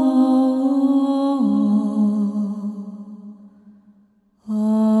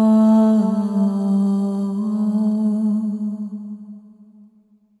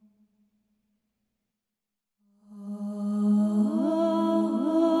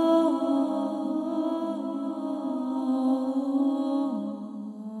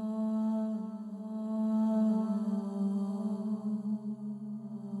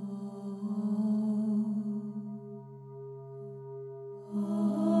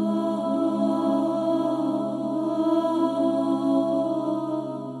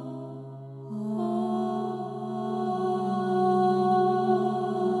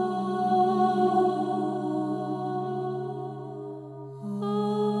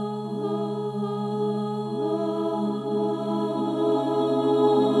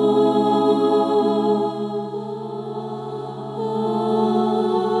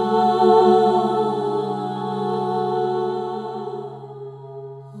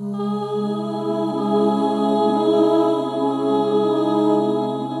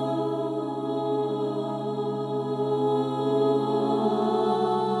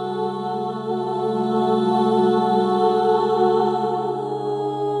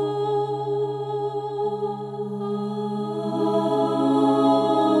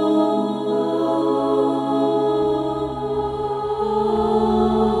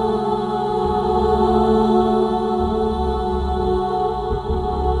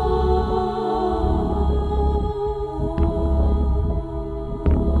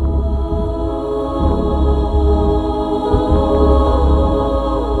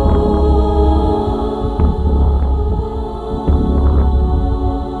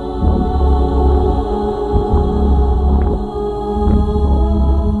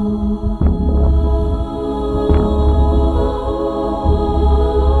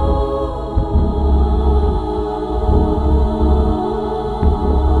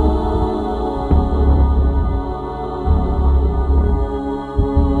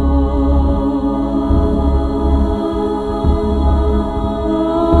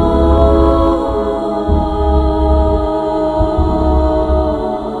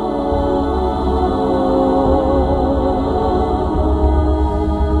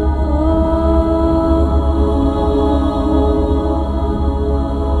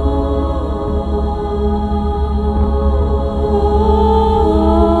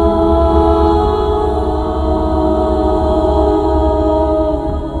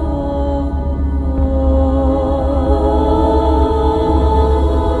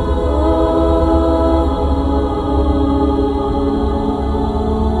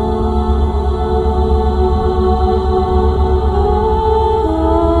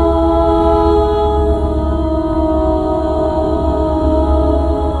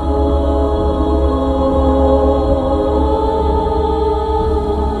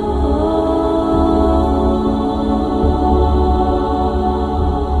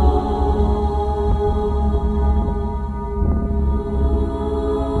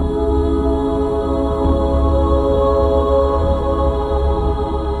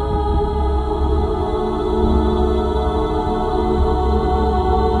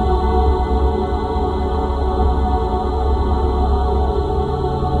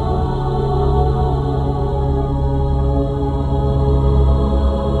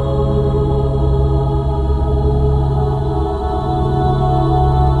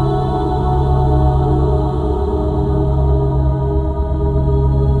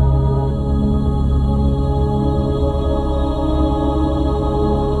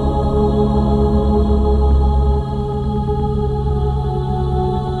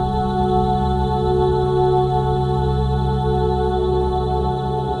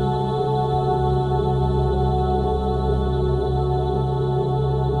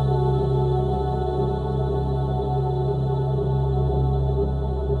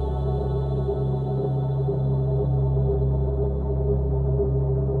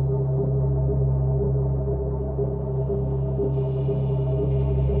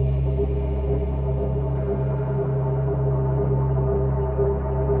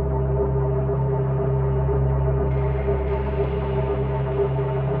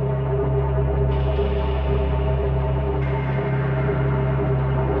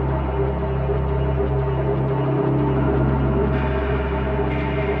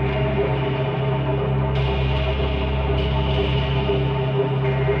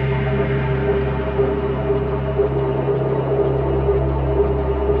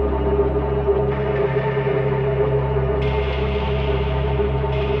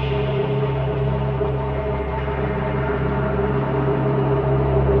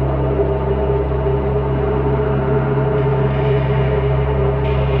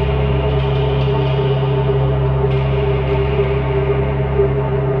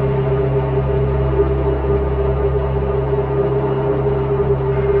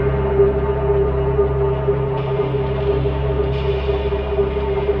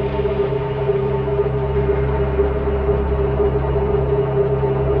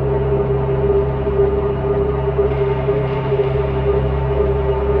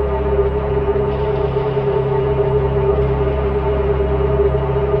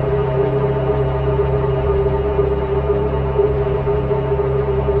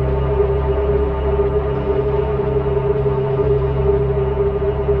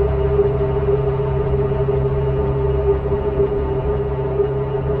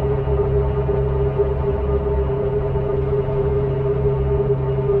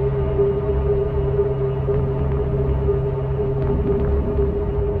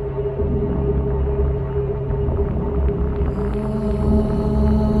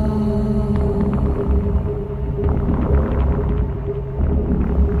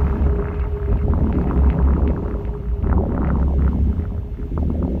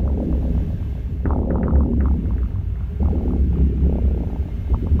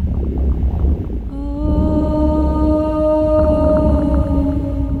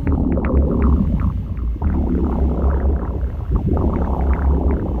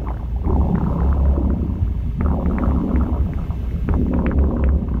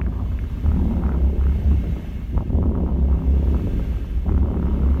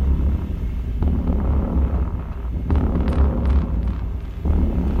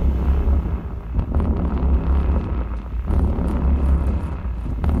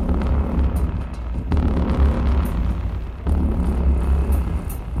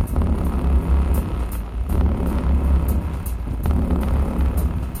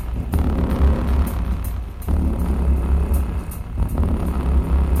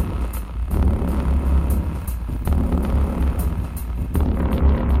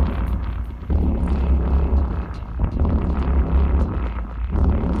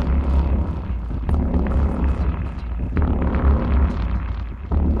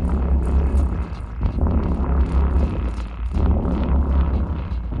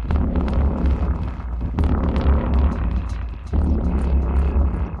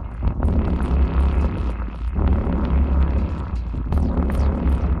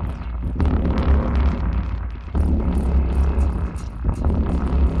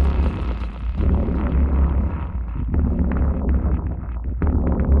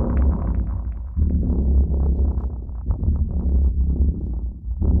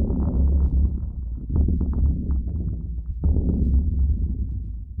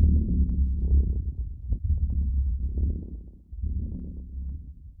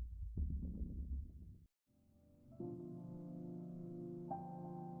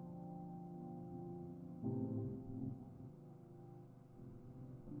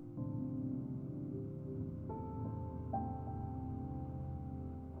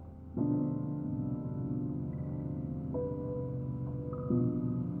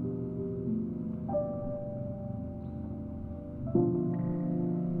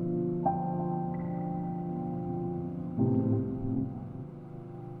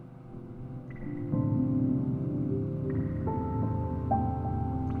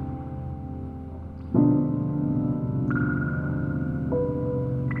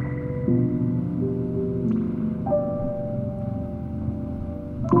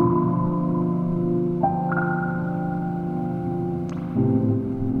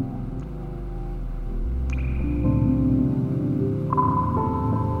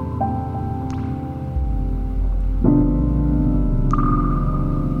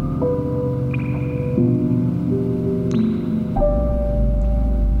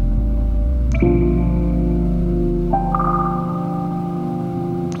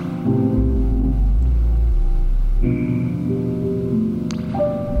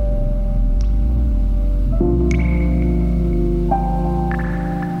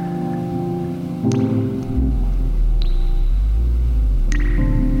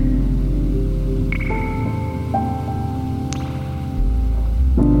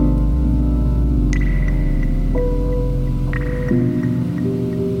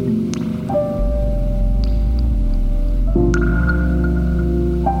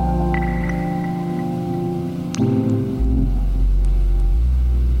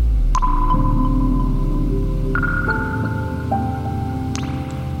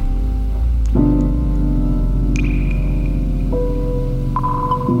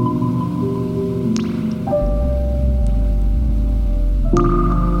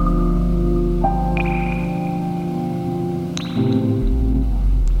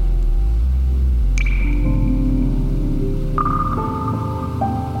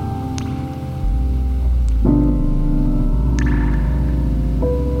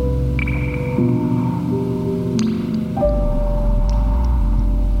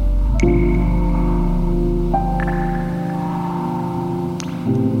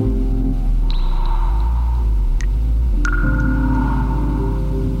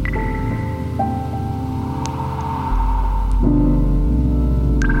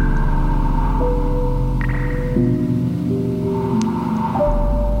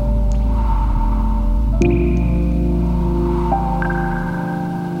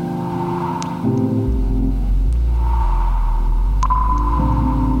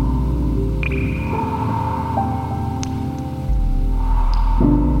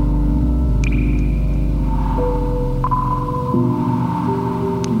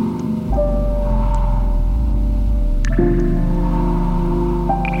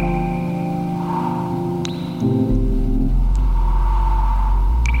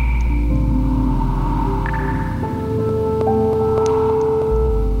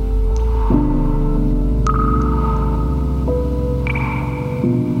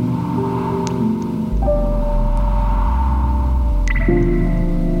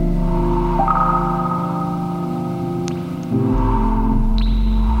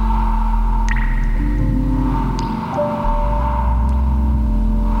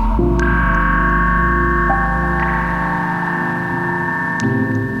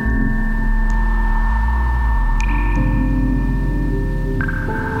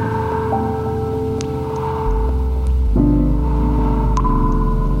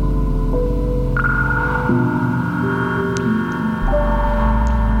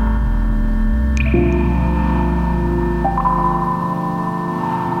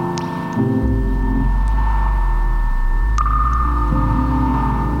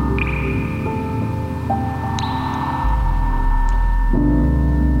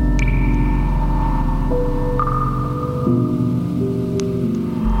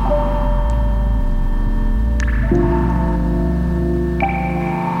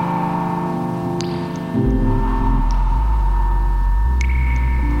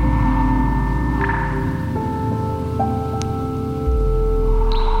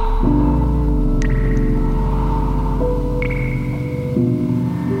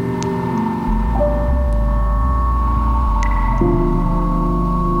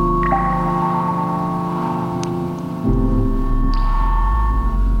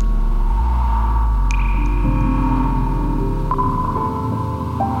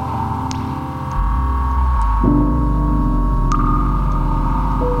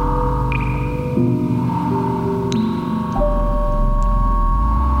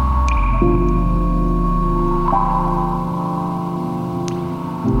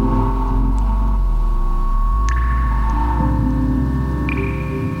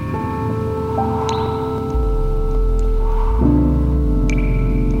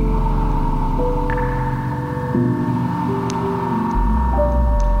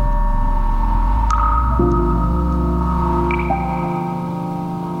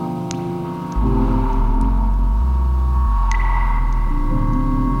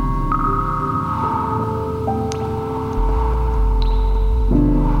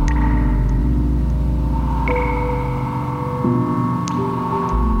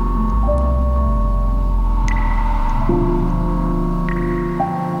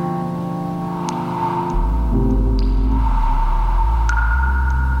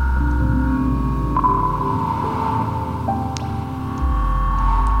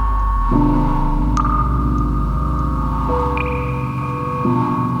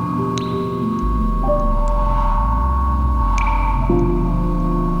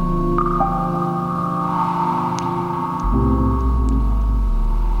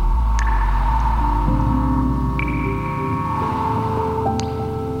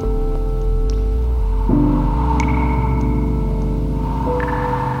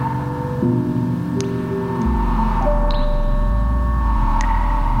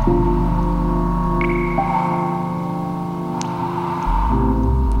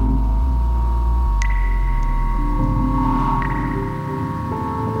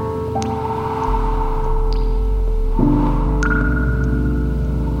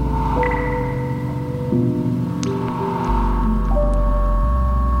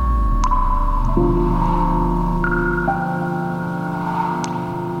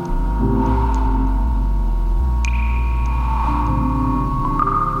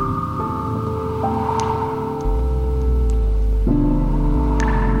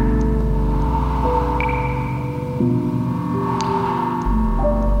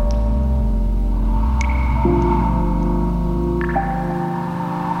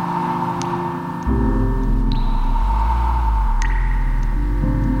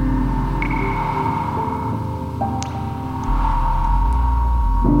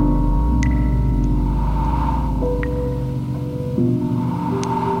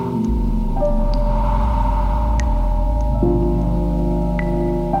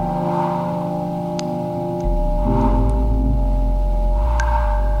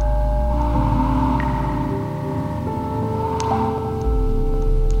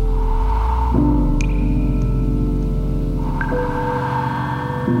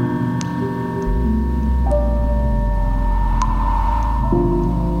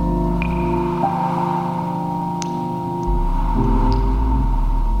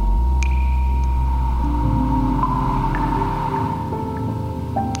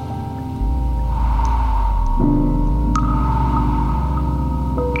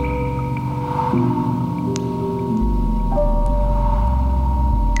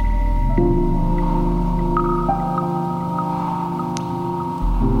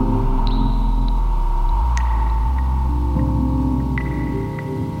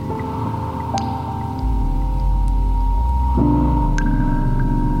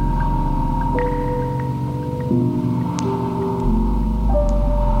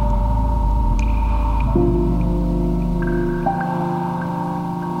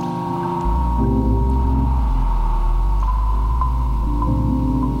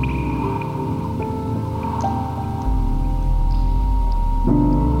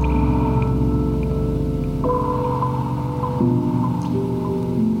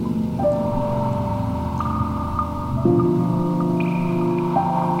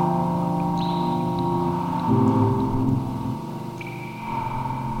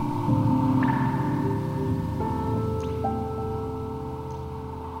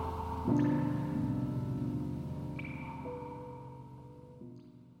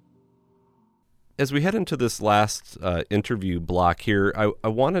 As we head into this last interview block here, I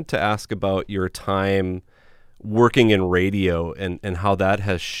wanted to ask about your time working in radio and how that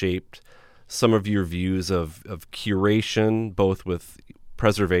has shaped some of your views of curation, both with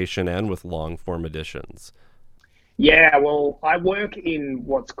preservation and with long-form editions. Yeah, well, I work in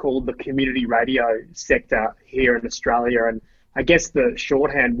what's called the community radio sector here in Australia, and I guess the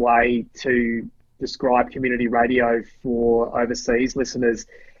shorthand way to describe community radio for overseas listeners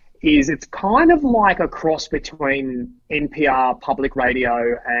is it's kind of like a cross between NPR public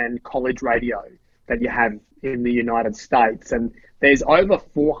radio and college radio that you have in the United States. And there's over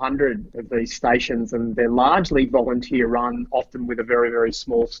 400 of these stations, and they're largely volunteer run, often with a very, very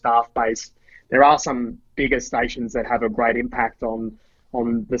small staff base. There are some bigger stations that have a great impact on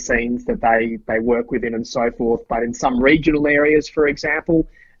the scenes that they work within and so forth. But in some regional areas, for example,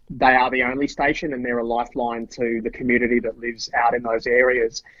 they are the only station and they're a lifeline to the community that lives out in those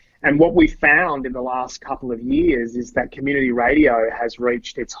areas. And what we found in the last couple of years is that community radio has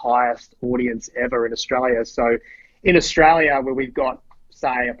reached its highest audience ever in Australia. So in Australia, where we've got,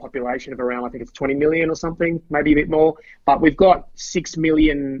 say, a population of around, I think it's 20 million or something, maybe a bit more, but we've got 6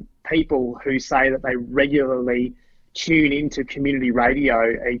 million people who say that they regularly tune into community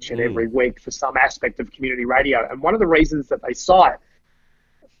radio each and every week for some aspect of community radio. And one of the reasons that they cite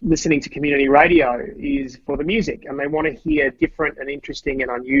listening to community radio is for the music, and they want to hear different and interesting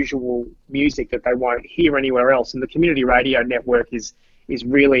and unusual music that they won't hear anywhere else. And the community radio network is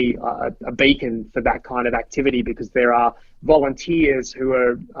really a beacon for that kind of activity, because there are volunteers who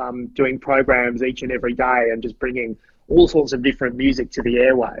are doing programs each and every day and just bringing all sorts of different music to the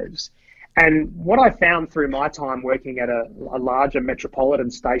airwaves. And what I found through my time working at a larger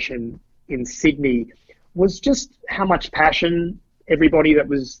metropolitan station in Sydney was just how much passion everybody that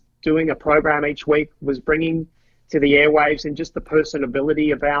was doing a program each week was bringing to the airwaves, and just the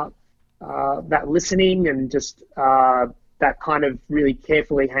personability about that listening, and just that kind of really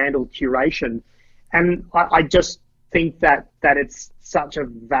carefully handled curation. And I just think that it's such a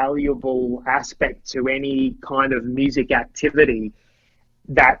valuable aspect to any kind of music activity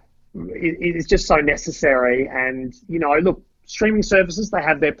that is just so necessary. And, look, streaming services, they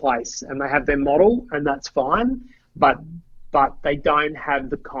have their place and they have their model, and that's fine, but they don't have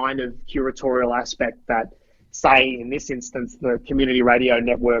the kind of curatorial aspect that, say, in this instance, the community radio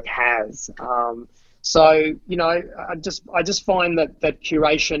network has. So, I just find that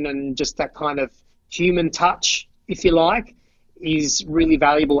curation and just that kind of human touch, if you like, is really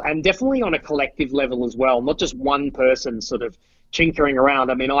valuable, and definitely on a collective level as well, not just one person sort of tinkering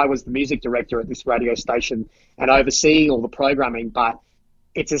around. I mean, I was the music director at this radio station and overseeing all the programming, but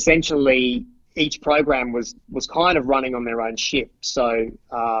it's essentially each program was kind of running on their own ship. So,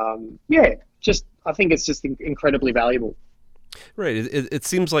 I think it's just incredibly valuable. Right. It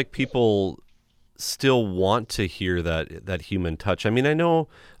seems like people still want to hear that human touch. I mean, I know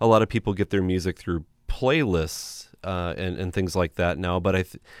a lot of people get their music through playlists and things like that now, but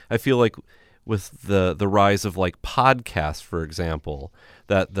I feel like with the rise of like podcasts, for example,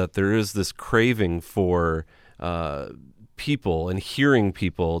 that there is this craving for people and hearing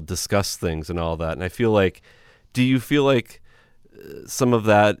people discuss things and all that. And I feel like, do you feel like some of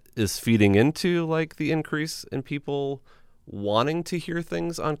that is feeding into like the increase in people wanting to hear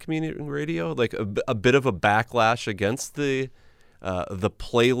things on community radio, like a bit of a backlash against the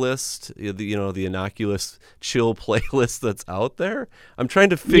playlist, the innocuous chill playlist that's out there? I'm trying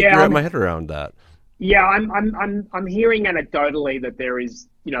to figure my head around that. Yeah, I'm hearing anecdotally that there is,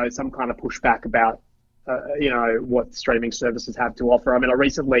 some kind of pushback about, what streaming services have to offer. I mean, I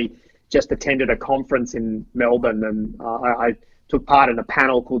recently just attended a conference in Melbourne, and I took part in a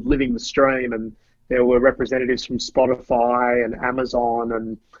panel called Living the Stream, and there were representatives from Spotify and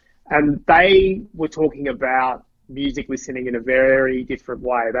Amazon, and they were talking about music listening in a very different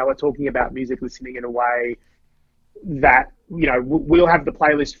way. They were talking about music listening in a way that, we'll have the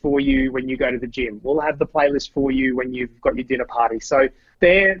playlist for you when you go to the gym. We'll have the playlist for you when you've got your dinner party. So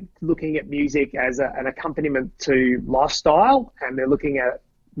they're looking at music as an accompaniment to lifestyle, and they're looking at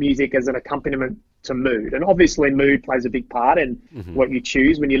music as an accompaniment to mood. And obviously mood plays a big part in what you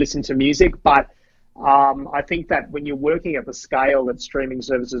choose when you listen to music. But I think that when you're working at the scale that streaming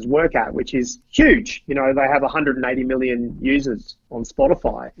services work at, which is huge, they have 180 million users on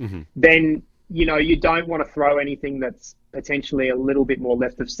Spotify, then, you don't want to throw anything that's potentially a little bit more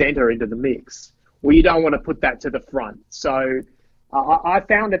left of center into the mix, or you don't want to put that to the front. So I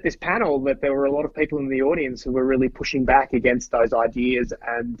found at this panel that there were a lot of people in the audience who were really pushing back against those ideas,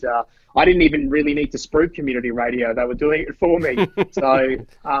 and I didn't even really need to spruik community radio. They were doing it for me. So,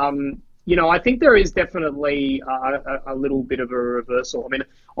 I think there is definitely a little bit of a reversal. I mean,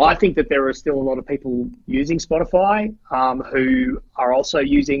 I think that there are still a lot of people using Spotify who are also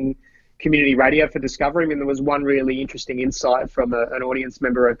using community radio for discovery. I mean, there was one really interesting insight from an audience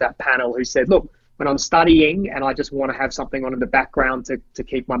member at that panel who said, look, when I'm studying and I just want to have something on in the background to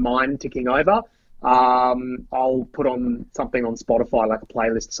keep my mind ticking over, I'll put on something on Spotify, like a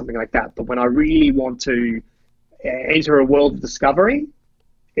playlist or something like that. But when I really want to enter a world of discovery,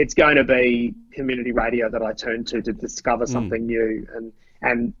 it's going to be community radio that I turn to discover something new.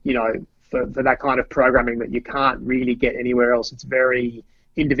 And for that kind of programming that you can't really get anywhere else, it's very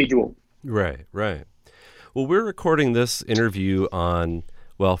individual. Right. Well, we're recording this interview on,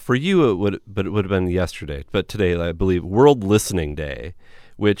 well, for you it would have been yesterday, but today I believe World Listening Day,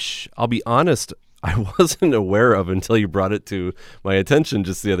 which I'll be honest, I wasn't aware of until you brought it to my attention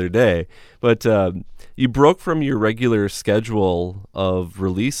just the other day. But you broke from your regular schedule of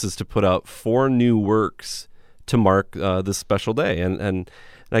releases to put out 4 new works to mark this special day. And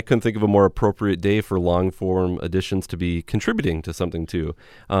I couldn't think of a more appropriate day for long-form editions to be contributing to something too.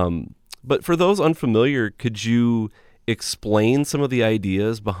 But for those unfamiliar, could you explain some of the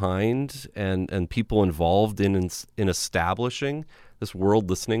ideas behind and people involved in establishing this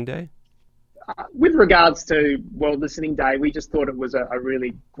World Listening Day? With regards to World Listening Day, we just thought it was a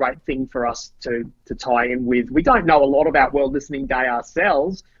really great thing for us to tie in with. We don't know a lot about World Listening Day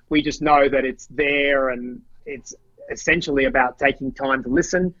ourselves. We just know that it's there, and it's essentially about taking time to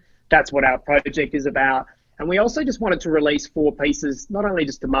listen. That's what our project is about. And we also just wanted to release 4 pieces, not only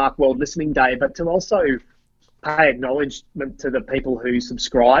just to mark World Listening Day, but to also pay acknowledgement to the people who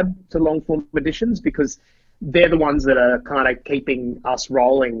subscribe to long form editions, because they're the ones that are kind of keeping us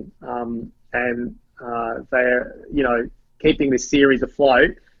rolling, and they're, keeping this series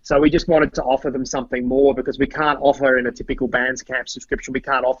afloat. So we just wanted to offer them something more, because we can't offer in a typical Bandscamp subscription, we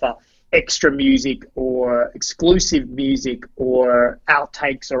can't offer extra music or exclusive music or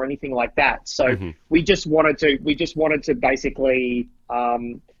outtakes or anything like that. So we just wanted to basically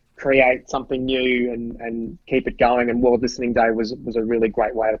create something new and keep it going. And World Listening Day was a really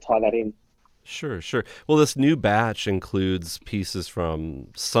great way to tie that in. Sure. Well, this new batch includes pieces from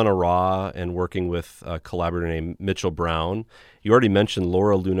Son of Ra and working with a collaborator named Mitchell Brown. You already mentioned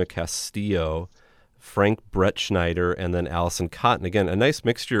Laura Luna Castillo, Frank Brettschneider, and then Allison Cotton. Again, a nice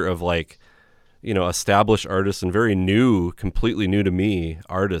mixture of established artists and very new, completely new to me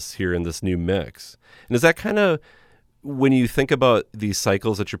artists here in this new mix. And is that kind of, when you think about these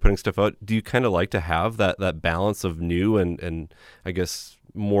cycles that you're putting stuff out, do you kind of like to have that balance of new and I guess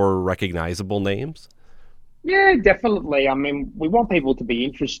more recognizable names? Yeah, definitely. I mean, we want people to be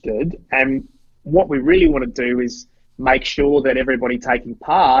interested, and what we really want to do is make sure that everybody taking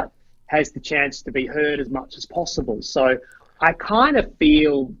part has the chance to be heard as much as possible. So I kind of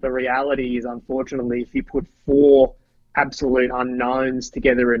feel the reality is, unfortunately, if you put 4 absolute unknowns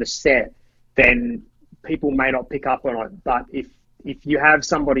together in a set, then people may not pick up on it. But if you have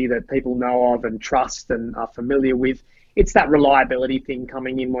somebody that people know of and trust and are familiar with, it's that reliability thing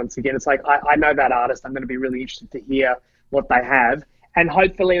coming in once again. It's like, I know that artist. I'm going to be really interested to hear what they have. And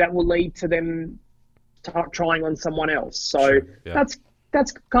hopefully that will lead to them trying on someone else. So that's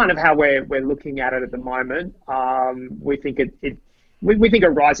kind of how we're looking at it at the moment. We think we think a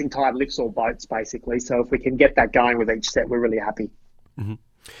rising tide lifts all boats, basically. So if we can get that going with each set, we're really happy. Mm-hmm.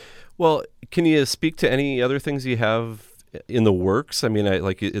 Well, can you speak to any other things you have in the works? I mean,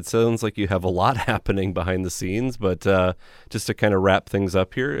 it sounds like you have a lot happening behind the scenes, but just to kind of wrap things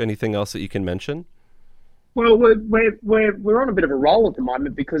up here, anything else that you can mention? Well, we're on a bit of a roll at the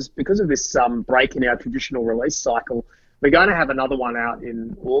moment because of this break in our traditional release cycle. We're going to have another one out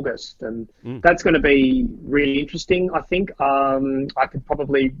in August, and that's going to be really interesting. I think I could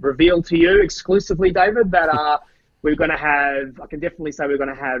probably reveal to you exclusively, David, that we're going to have, I can definitely say we're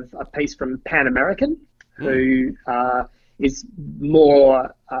going to have a piece from Pan American, who is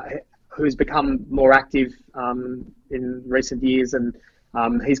more, who's become more active in recent years, and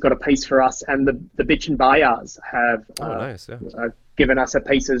he's got a piece for us. And the Bitch and Bayars have given us a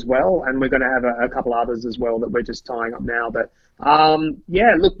piece as well, and we're going to have a couple others as well that we're just tying up now. But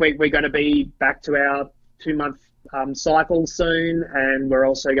look, we're going to be back to our 2-month cycle soon, and we're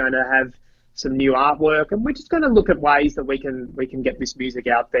also going to have some new artwork, and we're just going to look at ways that we can get this music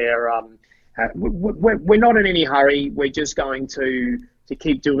out there. We're not in any hurry. We're just going to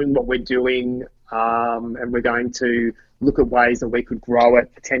keep doing what we're doing, and we're going to look at ways that we could grow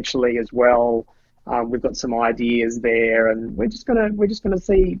it potentially as well. We've got some ideas there, and we're just gonna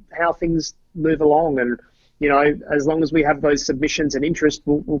see how things move along. And as long as we have those submissions and interest,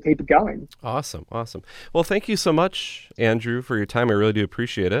 we'll keep it going. Awesome. Well, thank you so much, Andrew, for your time. I really do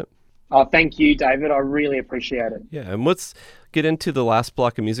appreciate it. Oh, thank you, David. I really appreciate it. Yeah, and let's get into the last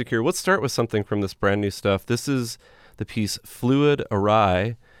block of music here. Let's start with something from this brand new stuff. This is the piece Fluid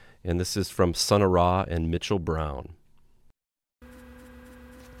Awry, and this is from Son of Ra and Mitchell Brown.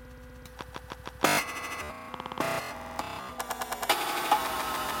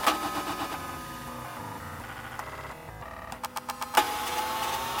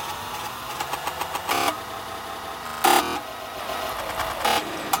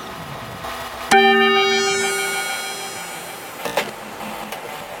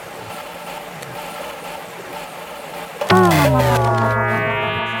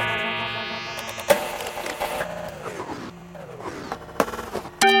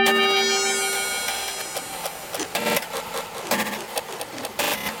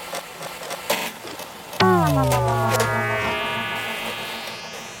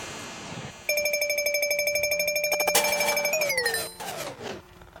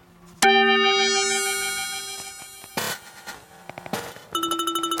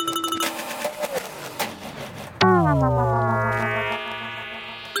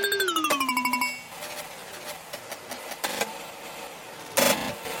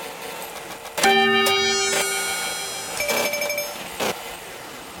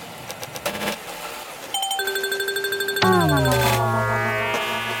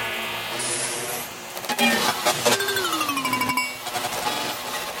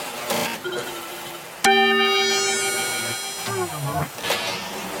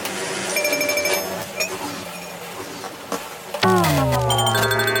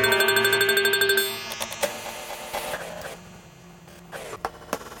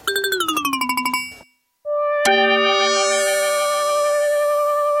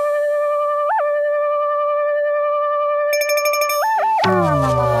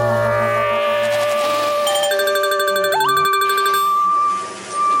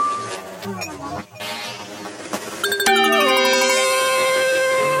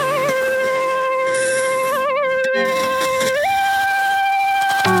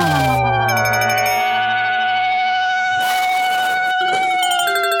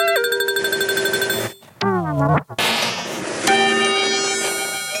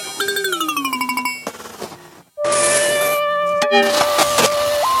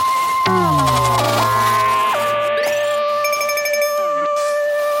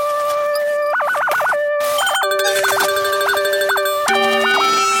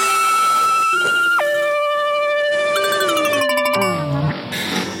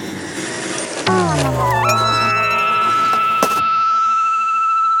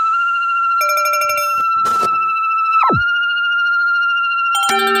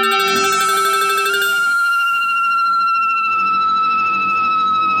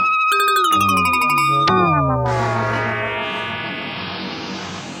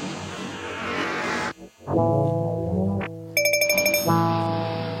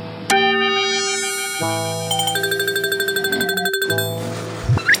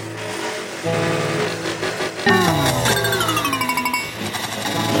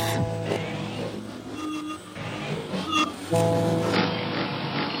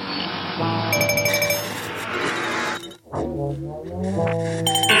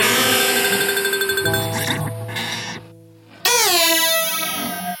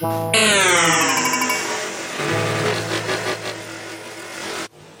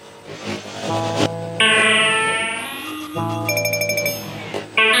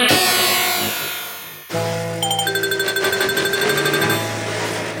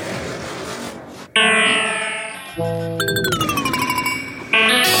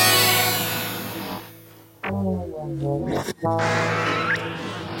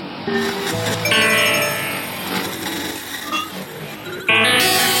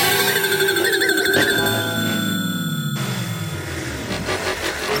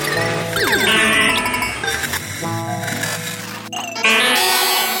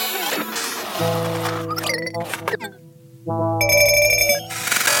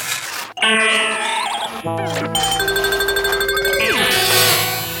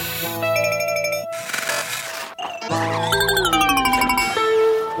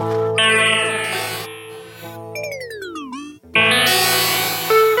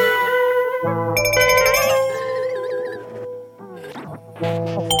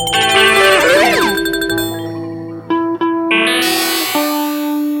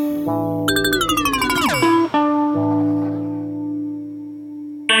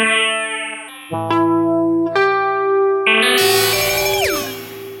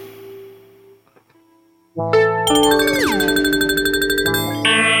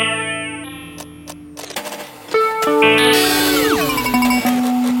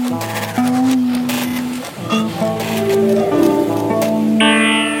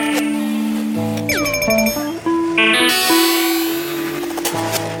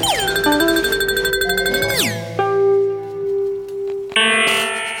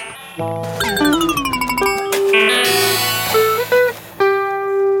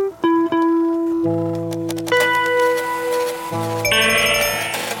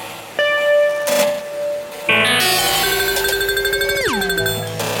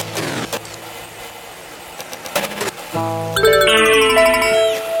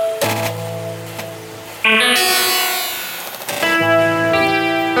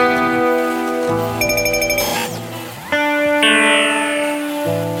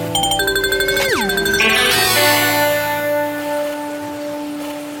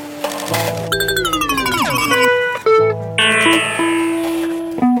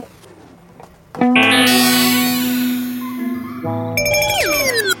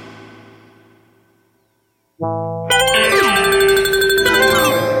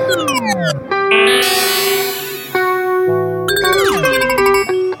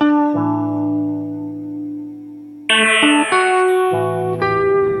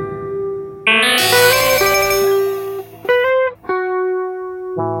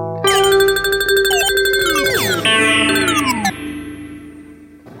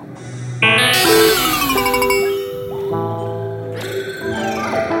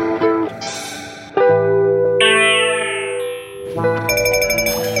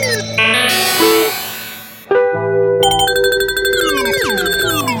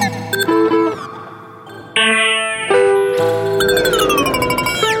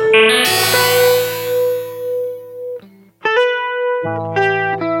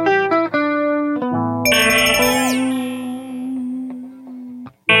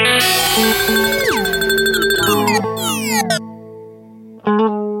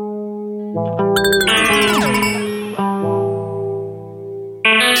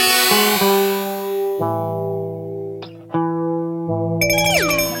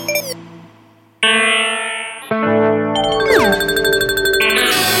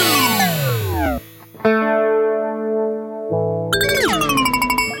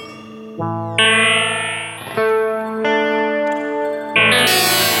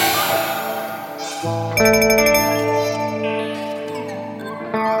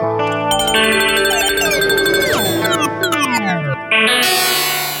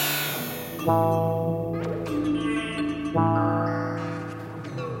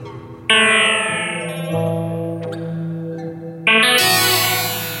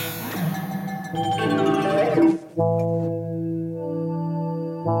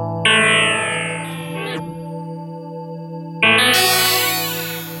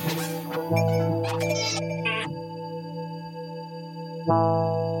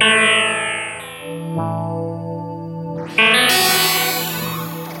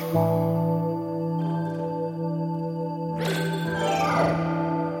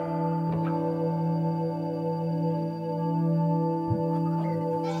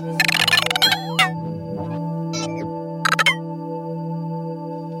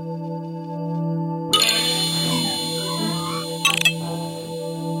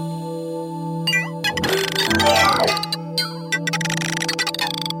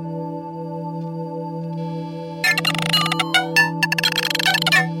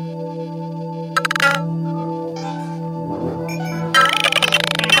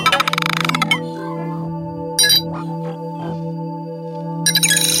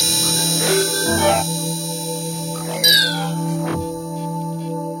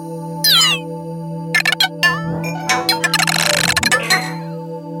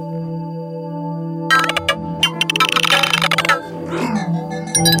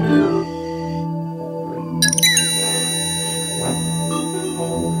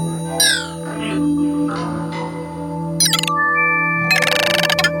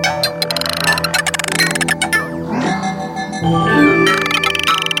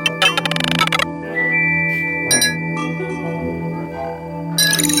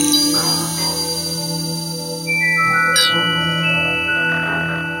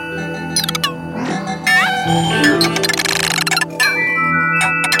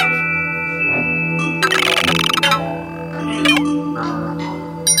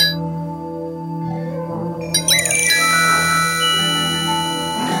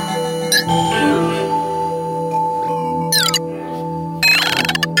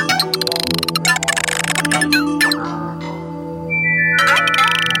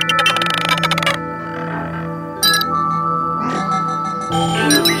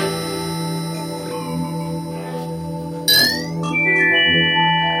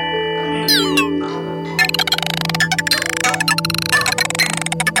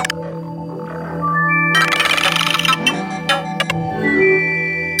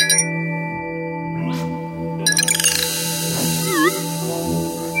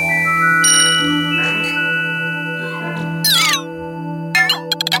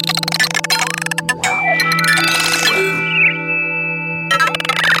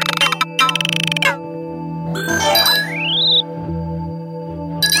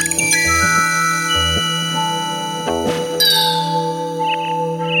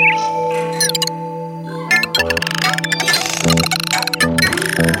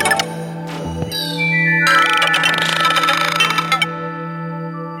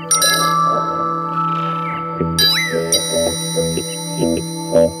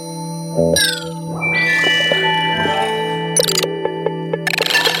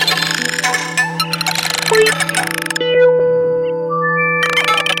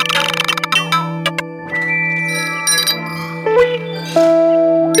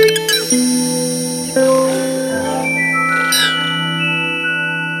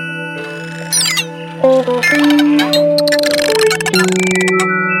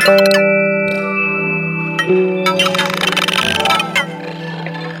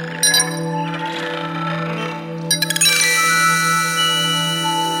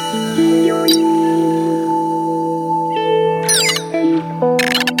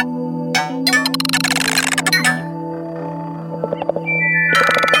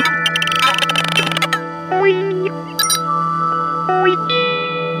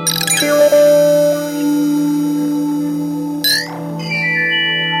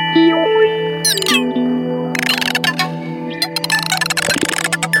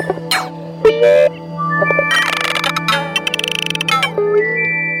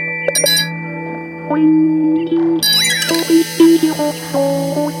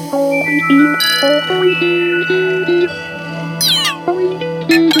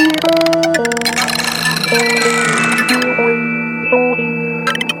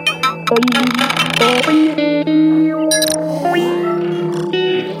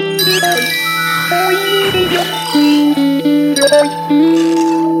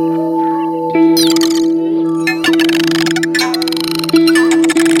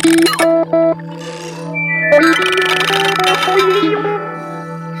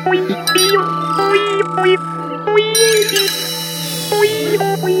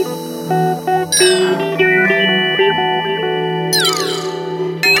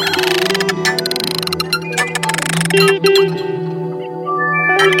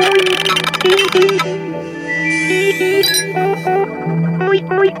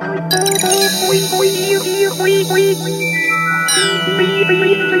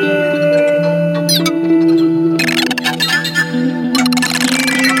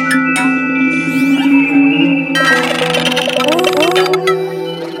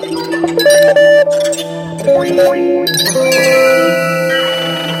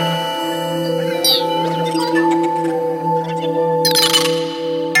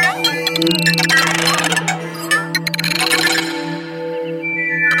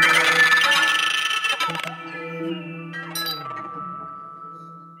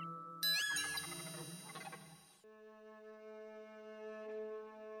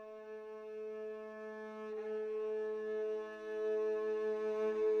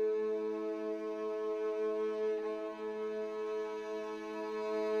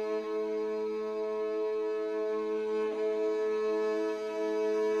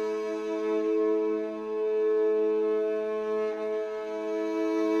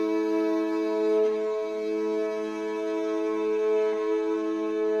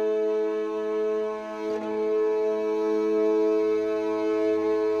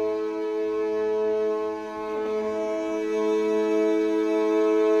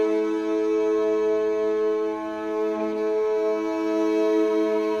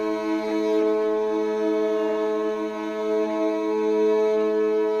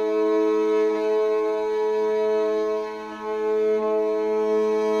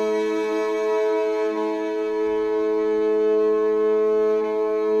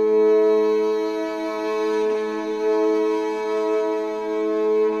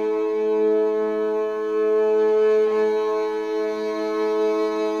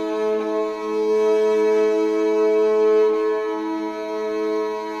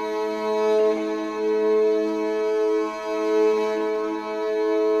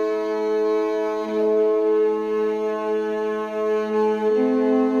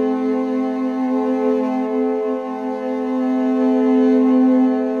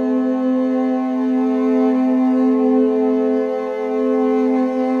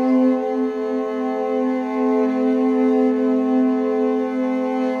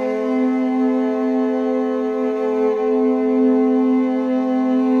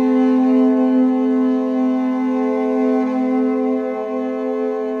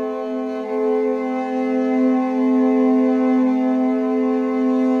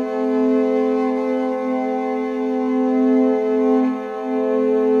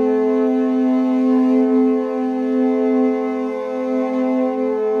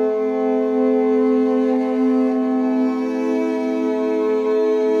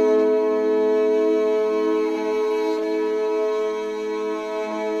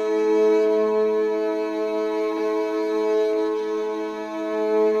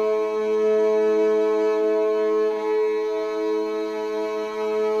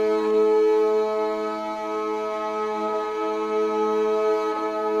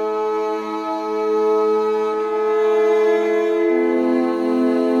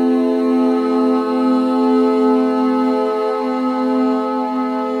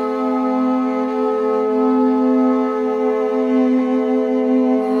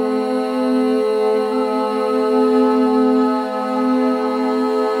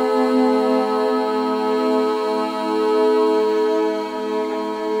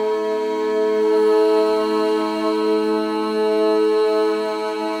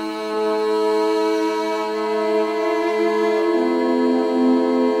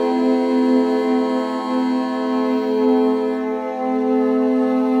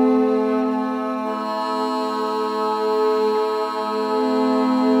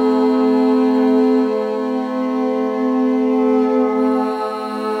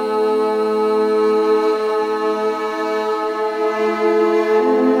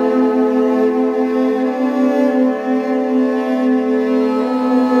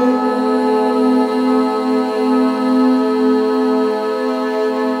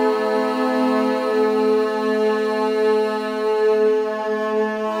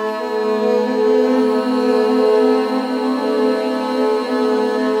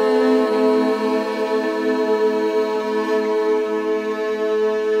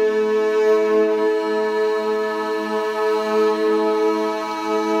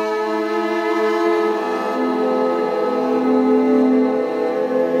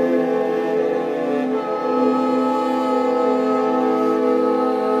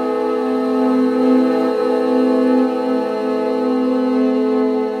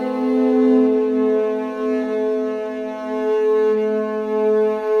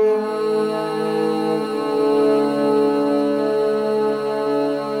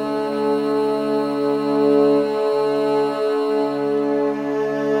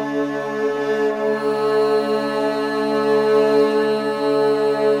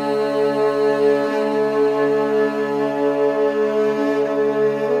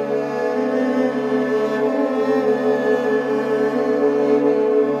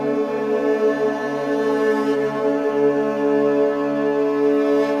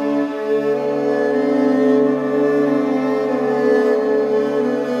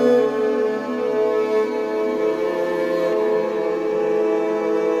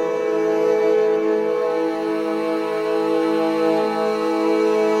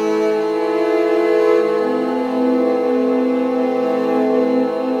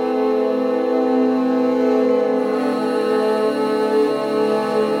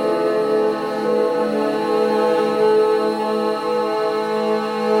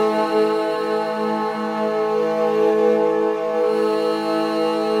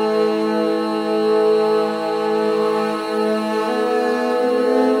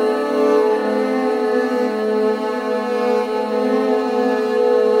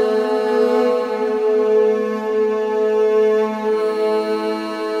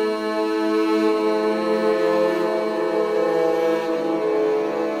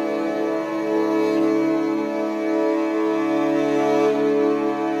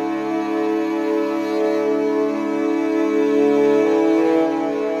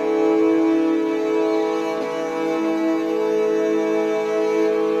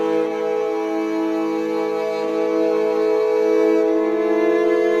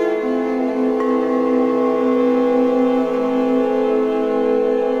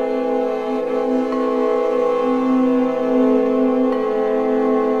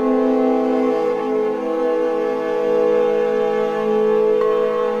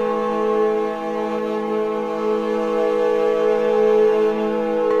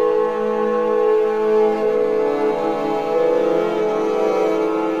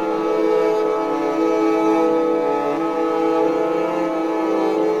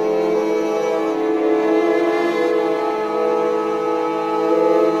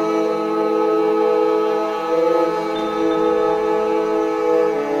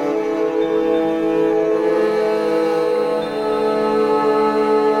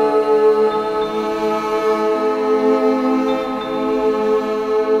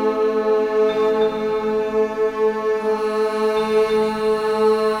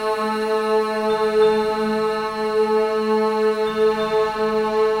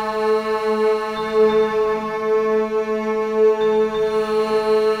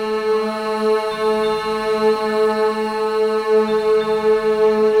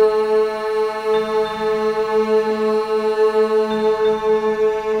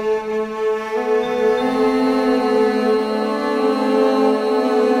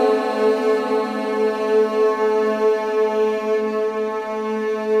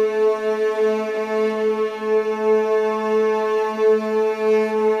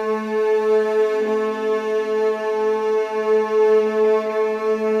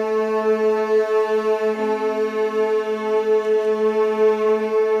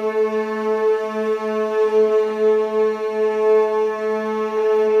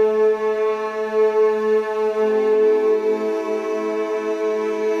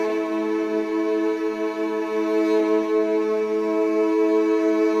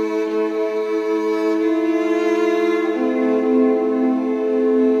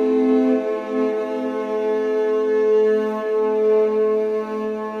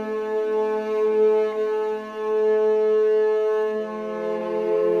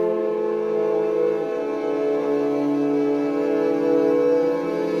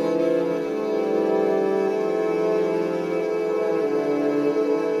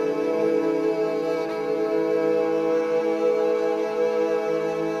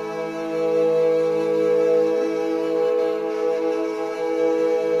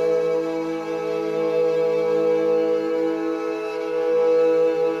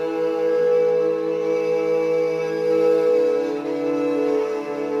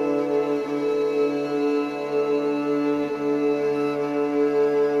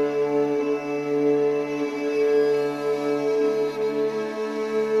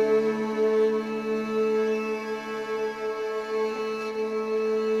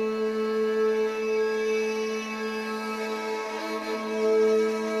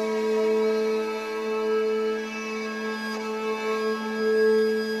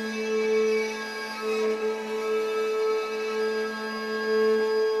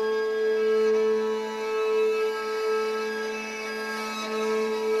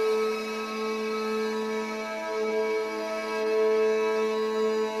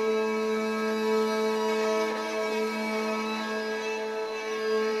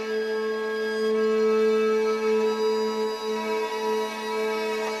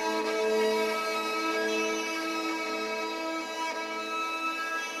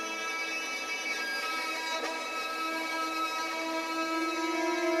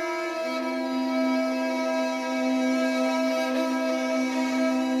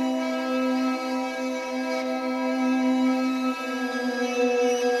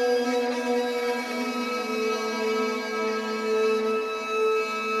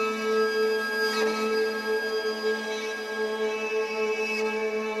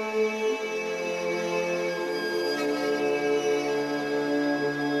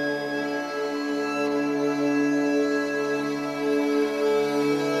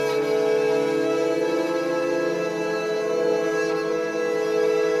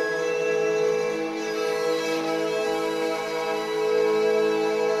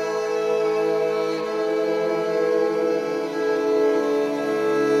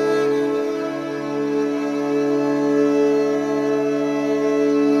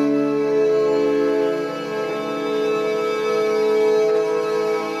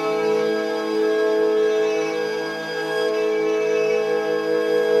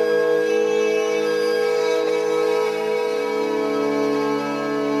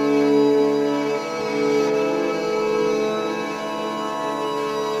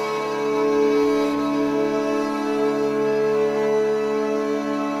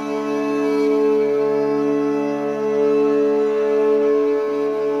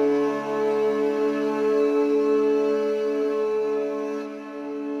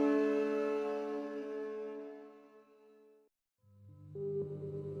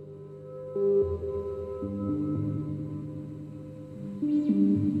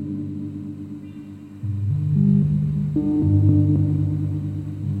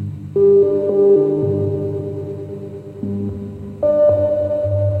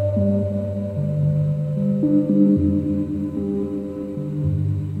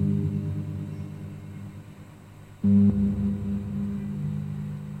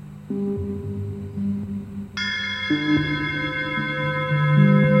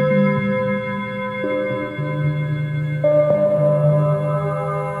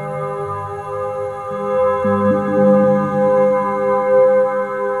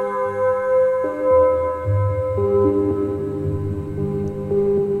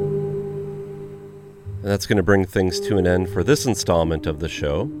 that's going to bring things to an end for this installment of the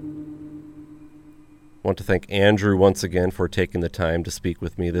show. I want to thank Andrew once again for taking the time to speak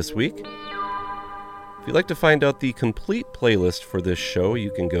with me this week. If you'd like to find out the complete playlist for this show,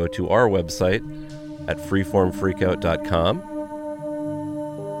 you can go to our website at freeformfreakout.com.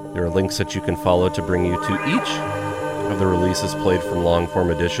 There are links that you can follow to bring you to each of the releases played from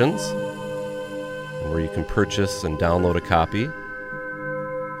long-form editions, and where you can purchase and download a copy.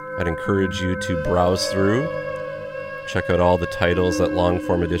 I'd encourage you to browse through, check out all the titles that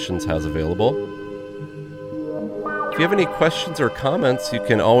long-form editions has available. If you have any questions or comments, you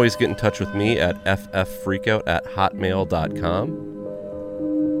can always get in touch with me at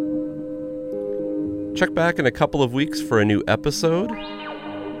fffreakout@hotmail.com. Check back in a couple of weeks for a new episode.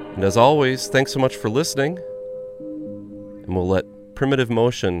 And as always, thanks so much for listening. And we'll let Primitive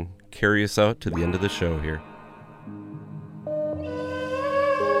Motion carry us out to the end of the show here.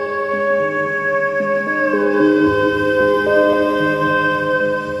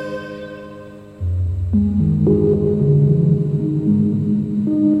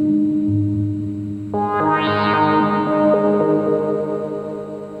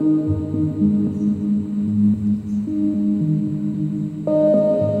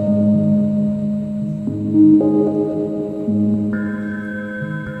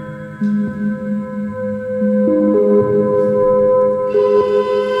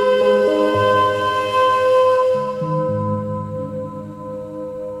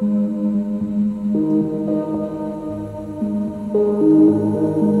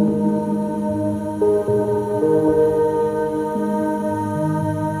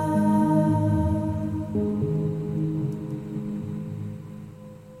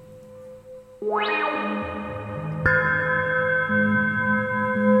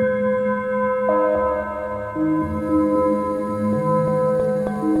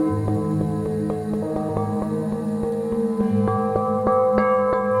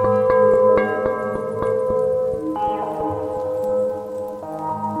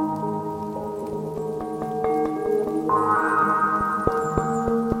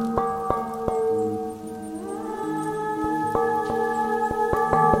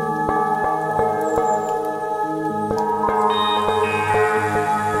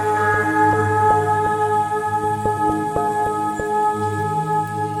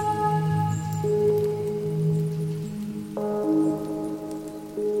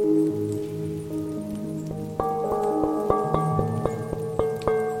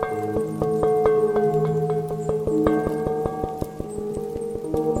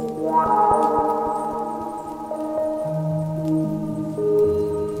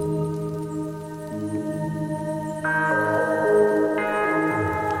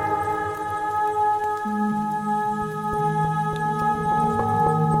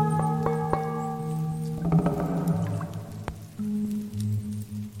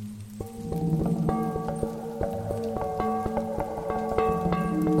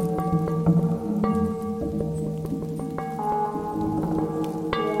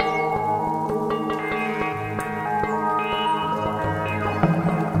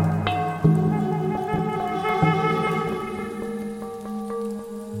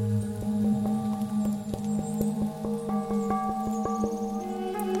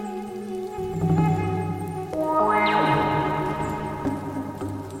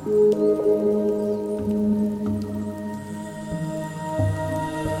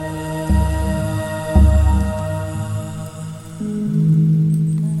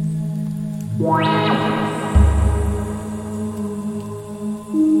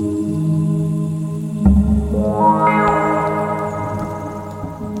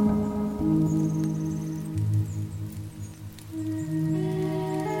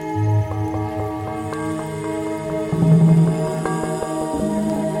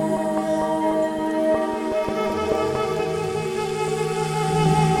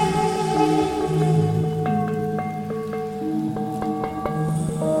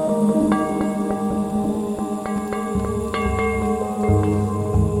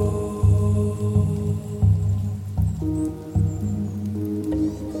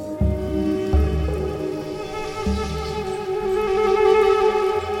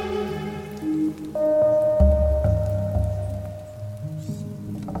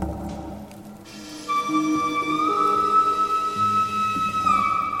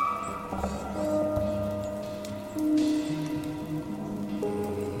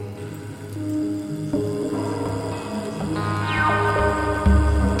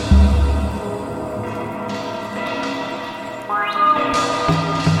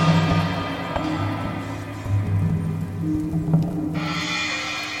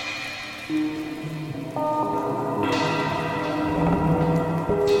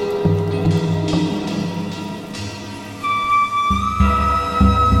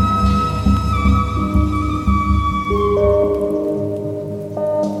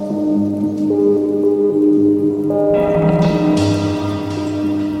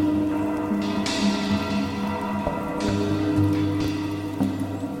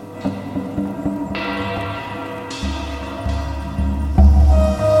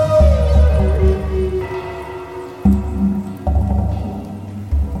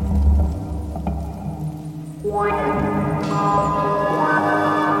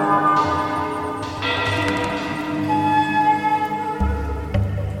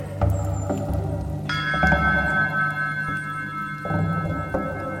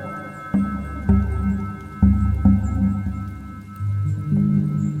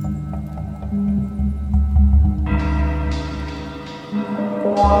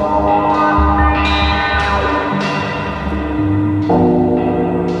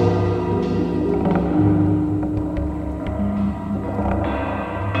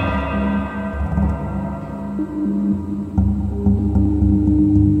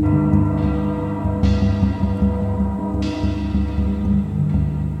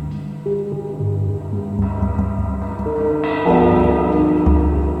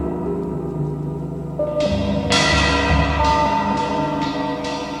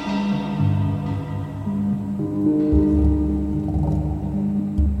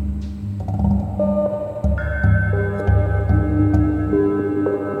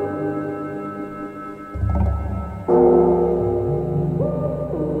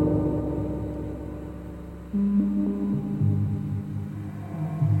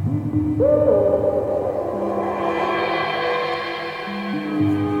 Woo!